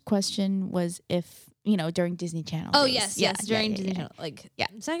 this question was if, during Disney Channel. Oh, days. yes. During Disney Channel. Like, Yeah.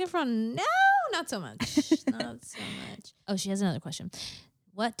 Zac Efron, no, not so much. Not so much. Oh, she has another question.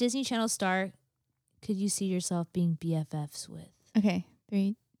 What Disney Channel star could you see yourself being BFFs with? Okay.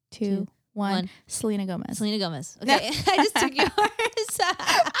 3, 2, 1. Selena Gomez. Selena Gomez. Okay. I just took yours.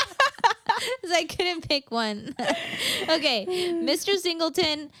 Because I couldn't pick one. Okay. Mr.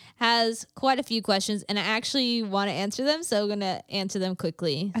 Singleton has quite a few questions, and I actually want to answer them, so I'm going to answer them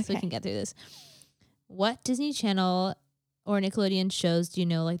quickly so we can get through this. What Disney Channel or Nickelodeon shows do you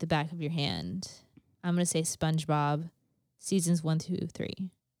know like the back of your hand? I'm going to say SpongeBob, seasons 1 through 3.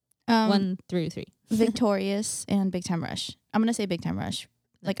 1 through 3. Victorious and Big Time Rush. I'm going to say Big Time Rush.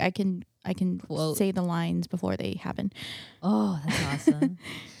 Like I can Quote. say the lines before they happen. Oh, that's awesome.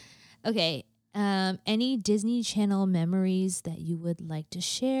 Okay. Any Disney Channel memories that you would like to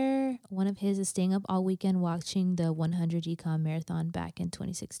share? One of his is staying up all weekend watching the 100 Econ Marathon back in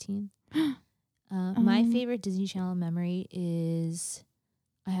 2016. My favorite Disney Channel memory is,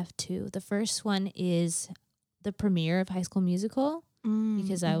 I have two. The first one is the premiere of High School Musical.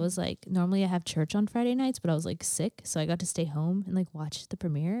 Because I was like, normally I have church on Friday nights, but I was like sick, so I got to stay home and like watch the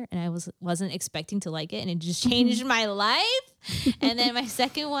premiere, and I wasn't expecting to like it, and it just changed my life. And then my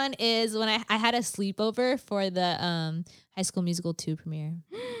second one is when I had a sleepover for the High School Musical 2 premiere,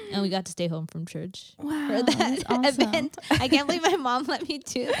 and we got to stay home from church for that that's awesome. event. I can't believe my mom let me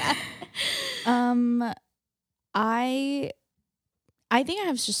do that. I think I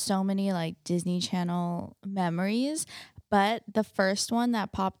have just so many like Disney Channel memories. But the first one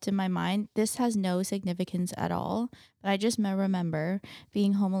that popped in my mind, this has no significance at all. But I just remember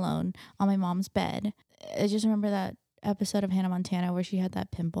being home alone on my mom's bed. I just remember that episode of Hannah Montana where she had that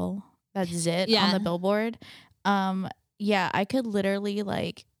pimple, that zit on the billboard. I could literally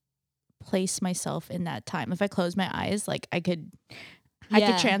like place myself in that time. If I closed my eyes, like I could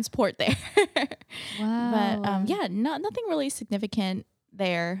transport there. Wow. But nothing really significant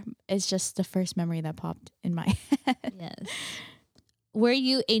there. It's just the first memory that popped in my head. Yes. Were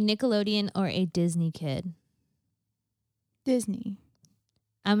you a Nickelodeon or a Disney kid? Disney.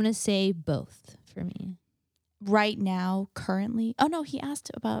 I'm going to say both for me. Right now, currently. Oh, no, he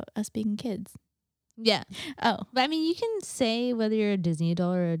asked about us being kids. Yeah. Oh. But I mean, you can say whether you're a Disney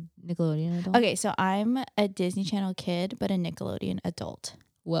adult or a Nickelodeon adult. Okay, so I'm a Disney Channel kid, but a Nickelodeon adult.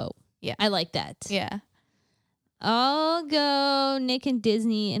 Whoa. Yeah. I like that. Yeah. I'll go Nick and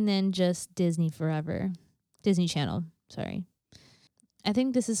Disney and then just Disney forever. Disney Channel. Sorry. I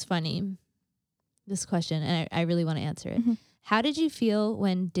think this is funny, this question, and I really want to answer it. Mm-hmm. How did you feel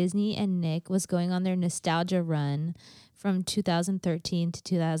when Disney and Nick was going on their nostalgia run from 2013 to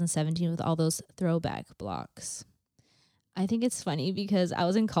 2017 with all those throwback blocks? I think it's funny because I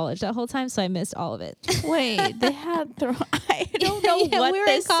was in college that whole time, so I missed all of it. Wait, they had I don't know what we were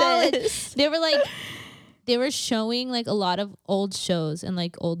this in college. is. They were like, they were showing like a lot of old shows and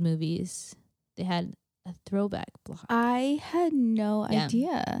like old movies. They had a throwback block. I had no Yeah.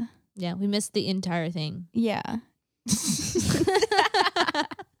 idea. Yeah, we missed the entire thing. Yeah.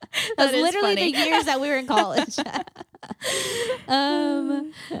 That's is literally funny. the years that we were in college.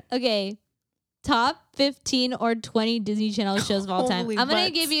 Okay. Top 15 or 20 Disney Channel shows of all time. Holy I'm going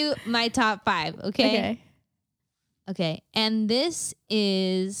to butts. give you my top 5, okay? Okay. And this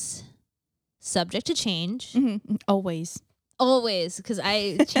is subject to change. Mhm. Always. Always, because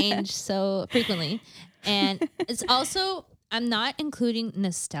I change so frequently. And it's also, I'm not including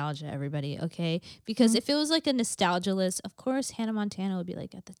nostalgia, everybody, okay? Because if it was like a nostalgia list, of course, Hannah Montana would be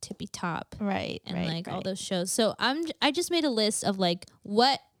like at the tippy top. Right. And like all those shows. So I just made a list of like,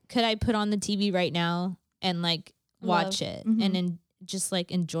 what could I put on the TV right now and like watch it Mhm. and then just like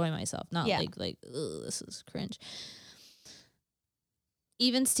enjoy myself, not Yeah. like, ugh, this is cringe.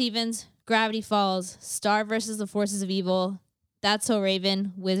 Even Stevens, Gravity Falls, Star versus the Forces of Evil, That's So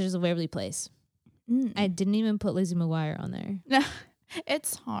Raven, Wizards of Waverly Place. I didn't even put Lizzie McGuire on there. No,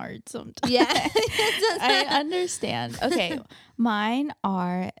 it's hard sometimes. Yeah. I understand. Okay. Mine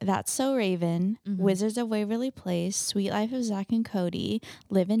are That's So Raven, Mhm. Wizards of Waverly Place, Sweet Life of Zach and Cody,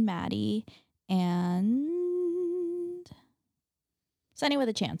 Liv and Maddie, and Sunny with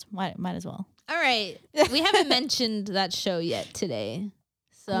a Chance. Might as well. All right. We haven't mentioned that show yet today.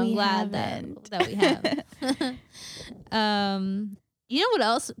 So I'm We glad haven't. that we have. You know what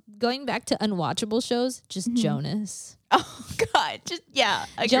else? Going back to unwatchable shows, just Mhm. Jonas. Oh God. Just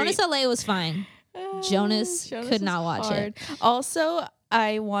agreed. Jonas LA was fine. Jonas could is not watch it. Also,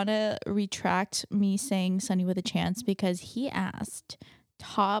 I want to retract me saying Sunny with a Chance because he asked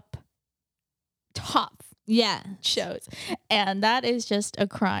top Yeah. shows, and that is just a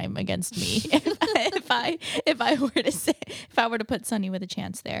crime against me. if I were to put Sunny with a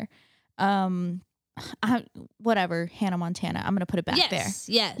Chance there, whatever, Hannah Montana, I'm gonna put it back there.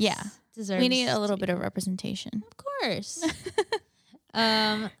 Yes. Yeah. Deserves We need a little to bit of representation. Of course.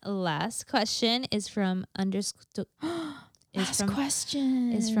 Last question is from underscore Last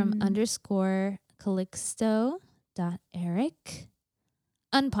question is from underscore Calixto.Eric.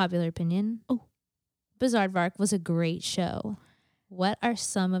 Unpopular opinion. Oh. Bizaardvark was a great show. What are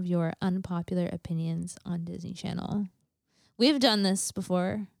some of your unpopular opinions on Disney Channel? We've done this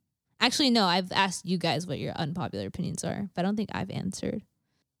before. Actually, no, I've asked you guys what your unpopular opinions are, but I don't think I've answered.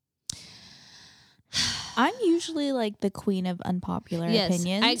 I'm usually like the queen of unpopular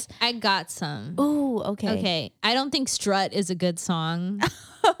opinions. I got some. Oh, okay. Okay. I don't think Strut is a good song.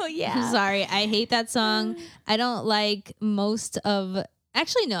 Oh, yeah. I'm sorry. I hate that song. I don't like most of...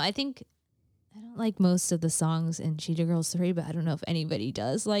 Actually, no. I think I don't like most of the songs in Cheetah Girls 3, but I don't know if anybody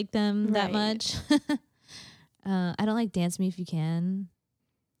does like them that Right. much. I don't like Dance Me If You Can.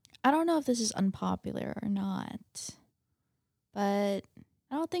 I don't know if this is unpopular or not, but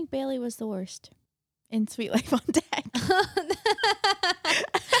I don't think Bailey was the worst in Sweet Life on Deck.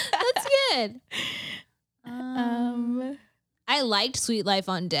 That's good. I liked Sweet Life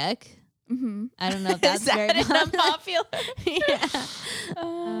on Deck. Mm-hmm. I don't know if that's is that very an unpopular? Yeah.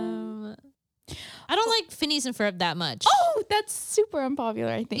 I don't like Phineas and Ferb that much. Oh, that's super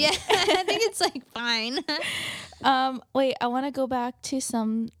unpopular, I think. Yeah, I think it's like fine. Wait, I want to go back to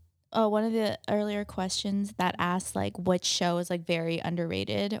one of the earlier questions that asked like which show is like very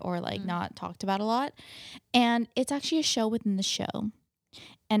underrated or like not talked about a lot. And it's actually a show within the show.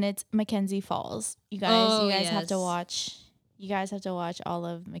 And it's Mackenzie Falls. You guys have to watch. You guys have to watch all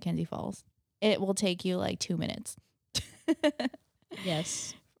of Mackenzie Falls. It will take you like 2 minutes.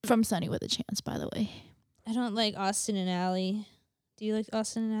 Yes. From Sunny with a Chance, by the way. I don't like Austin and Ally. Do you like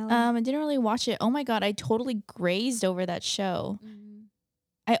Austin and Ally? I didn't really watch it. Oh my God, I totally grazed over that show.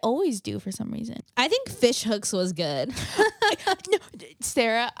 I always do for some reason. I think Fish Hooks was good. No,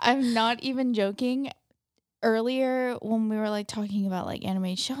 Sarah, I'm not even joking. Earlier when we were like talking about like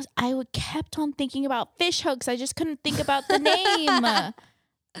animated shows, kept on thinking about Fish Hooks. I just couldn't think about the name. I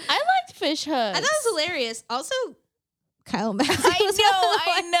liked Fish Hooks. I thought it was hilarious. Also, Kyle Massey.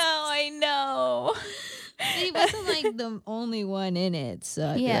 I know. He wasn't like the only one in it, so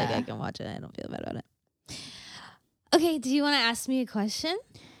I feel like Yeah. I can watch it. I don't feel bad about it. Okay, do you want to ask me a question?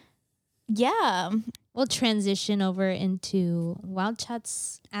 Yeah. We'll transition over into Wild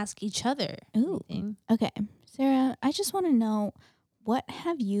Chats Ask Each Other. Ooh. Anything. Okay. Sarah, I just want to know, what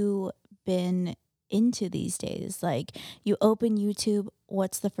have you been into these days? Like, you open YouTube,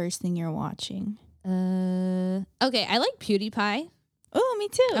 what's the first thing you're watching? Okay, I like PewDiePie. Oh, me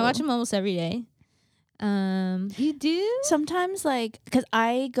too. I watch him almost every day. You do? Sometimes, like, because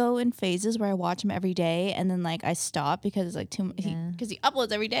I go in phases where I watch him every day, and then like I stop because it's like too much. Because he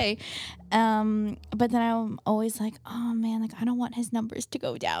uploads every day. But then I'm always like, oh man, like I don't want his numbers to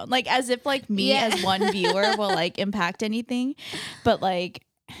go down. Like as if like me as one viewer will like impact anything. But like,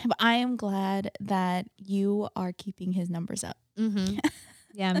 I am glad that you are keeping his numbers up. Mm-hmm.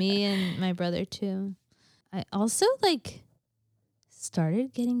 Yeah, me and my brother too. I also like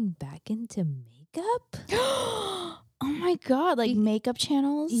started getting back into makeup. Oh my god, like makeup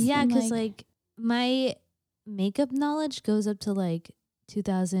channels? Yeah, because like my makeup knowledge goes up to like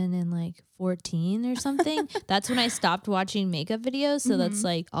 2014 or something. That's when I stopped watching makeup videos. So that's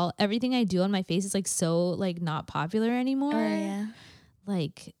like everything I do on my face is like so like not popular anymore. Oh, yeah.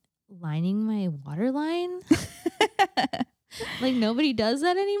 Like lining my waterline. Like nobody does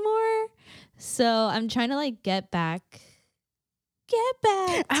that anymore. So I'm trying to like get back to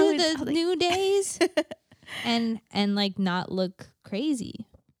the new days and like not look crazy.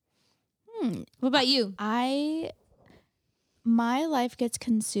 What about you? My life gets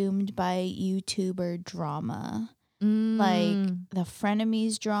consumed by YouTuber drama. Like the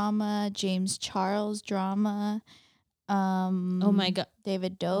Frenemies drama, James Charles drama, oh my god,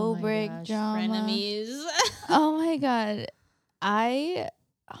 David Dobrik drama. Frenemies. Oh my god. I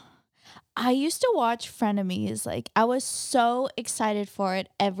used to watch Frenemies. Like I was so excited for it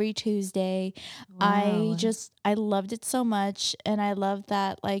every Tuesday. Wow. I loved it so much, and I loved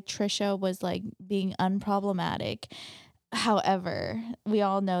that like Trisha was like being unproblematic. However, we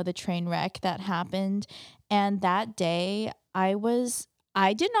all know the train wreck that happened, and that day I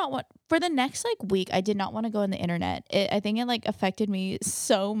did not want, for the next like week, I did not want to go on the internet. I think it like affected me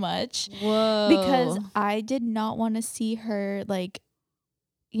so much. Whoa. Because I did not want to see her like,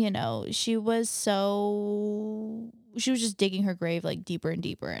 you know, she was just digging her grave like deeper and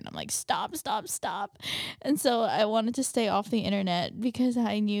deeper, and I'm like, stop. And so I wanted to stay off the internet because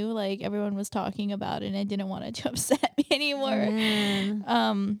I knew like everyone was talking about it and I didn't want it to upset me anymore.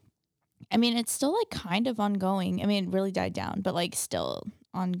 I mean, it's still like kind of ongoing. I mean, it really died down, but like still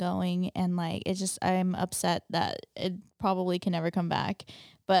ongoing, and like it's just, I'm upset that it probably can never come back.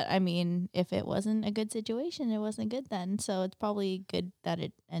 But I mean, if it wasn't a good situation, it wasn't good then. So it's probably good that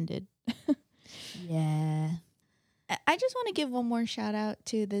it ended. Yeah. I just want to give one more shout out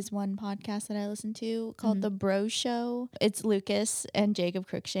to this one podcast that I listen to called The Bro Show. It's Lucas and Jacob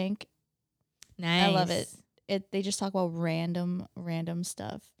Cruikshank. Nice. I love it. They just talk about random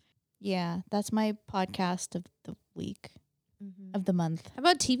stuff. Yeah, that's my podcast of the week, of the month. How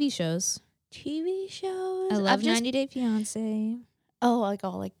about TV shows? TV shows? I love 90 Day Fiancé. Oh, like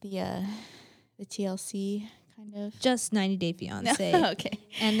all like the TLC kind of. Just 90 Day Fiancé. Okay.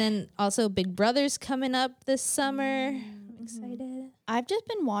 And then also Big Brother's coming up this summer. I'm excited. I've just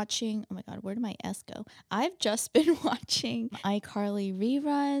been watching, oh my god, where did my S go? I've just been watching iCarly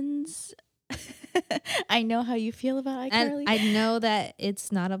reruns. I know how you feel about iCarly. And I know that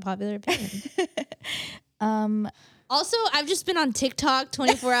it's not a popular opinion. Also, I've just been on TikTok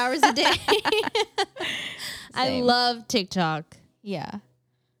 24 hours a day. I love TikTok. Yeah.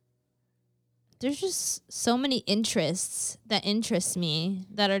 There's just so many interests that interest me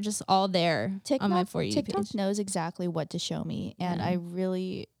that are just all there on my For You TikTok page. knows exactly what to show me, and I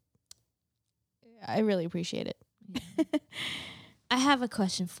really appreciate it. Yeah. I have a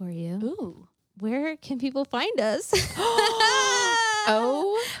question for you. Ooh. Where can people find us?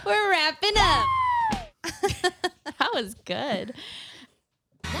 Oh, we're wrapping up. That was good.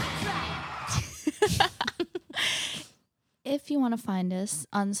 If you want to find us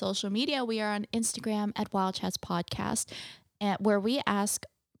on social media, we are on Instagram at Wild Chats Podcast, where we ask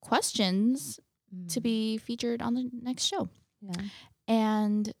questions to be featured on the next show. Yeah.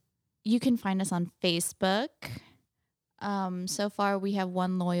 And you can find us on Facebook. So far, we have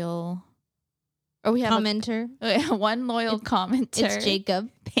one loyal... Or we have commenter. One loyal commenter. It's Jacob.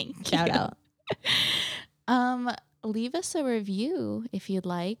 Thank you. Shout out. Leave us a review if you'd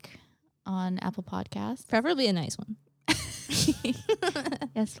like on Apple Podcasts. Preferably a nice one.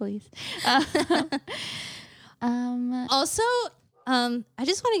 Yes, please. Also, I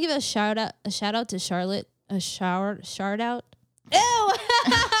just want to give a shout out to Charlotte. A shout out. Ew!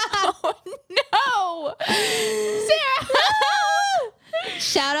 Oh no, Sarah!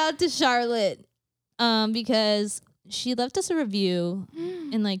 Shout out to Charlotte, because she left us a review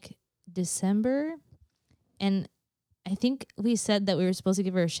in like December, and I think we said that we were supposed to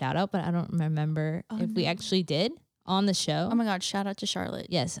give her a shout out, but I don't remember if we actually did on the show. Oh my god, shout out to Charlotte.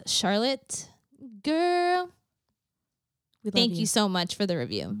 Yes, Charlotte, girl. Thank you so much for the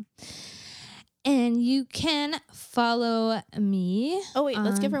review. And you can follow me. Oh wait,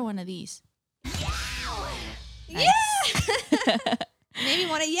 let's give her one of these. Yeah. Made me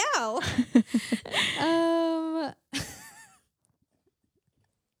want to yell.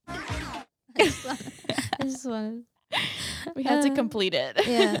 I just wanted. We had to complete it.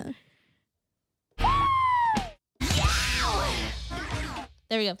 Yeah.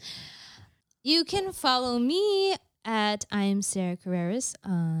 There we go. You can follow me at I'm Sarah Carreras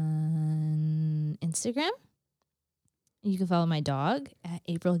on Instagram. You can follow my dog at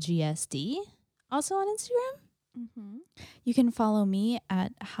April GSD, also on Instagram. Mm-hmm. You can follow me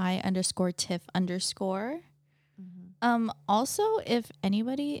at hi_tiff_. Also, if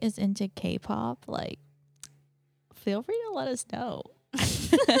anybody is into K-pop, like, feel free to let us know.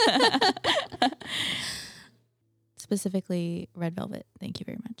 Specifically, Red Velvet. Thank you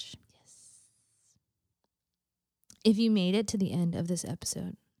very much. If you made it to the end of this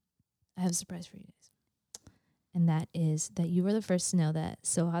episode, I have a surprise for you guys. And that is that you were the first to know that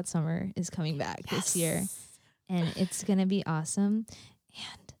So Hot Summer is coming back this year. And it's going to be awesome.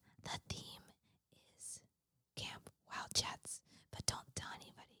 And the theme is Camp Wild Chats. But don't tell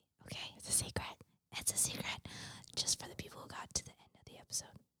anybody, okay? It's a secret. It's a secret. Just for the people who got to the end of the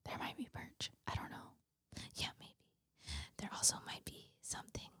episode. There might be merch. I don't know. Yeah, maybe. There also might be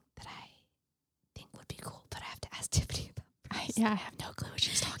something that I think would be cool, but I have to ask Tiffany about first. I have no clue what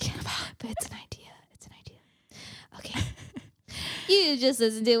she's talking about. But it's an idea. It's an idea. Okay. You just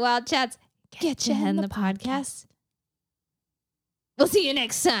listen to Wild Chats. Get your head in the podcast. We'll see you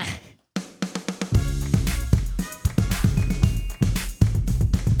next time.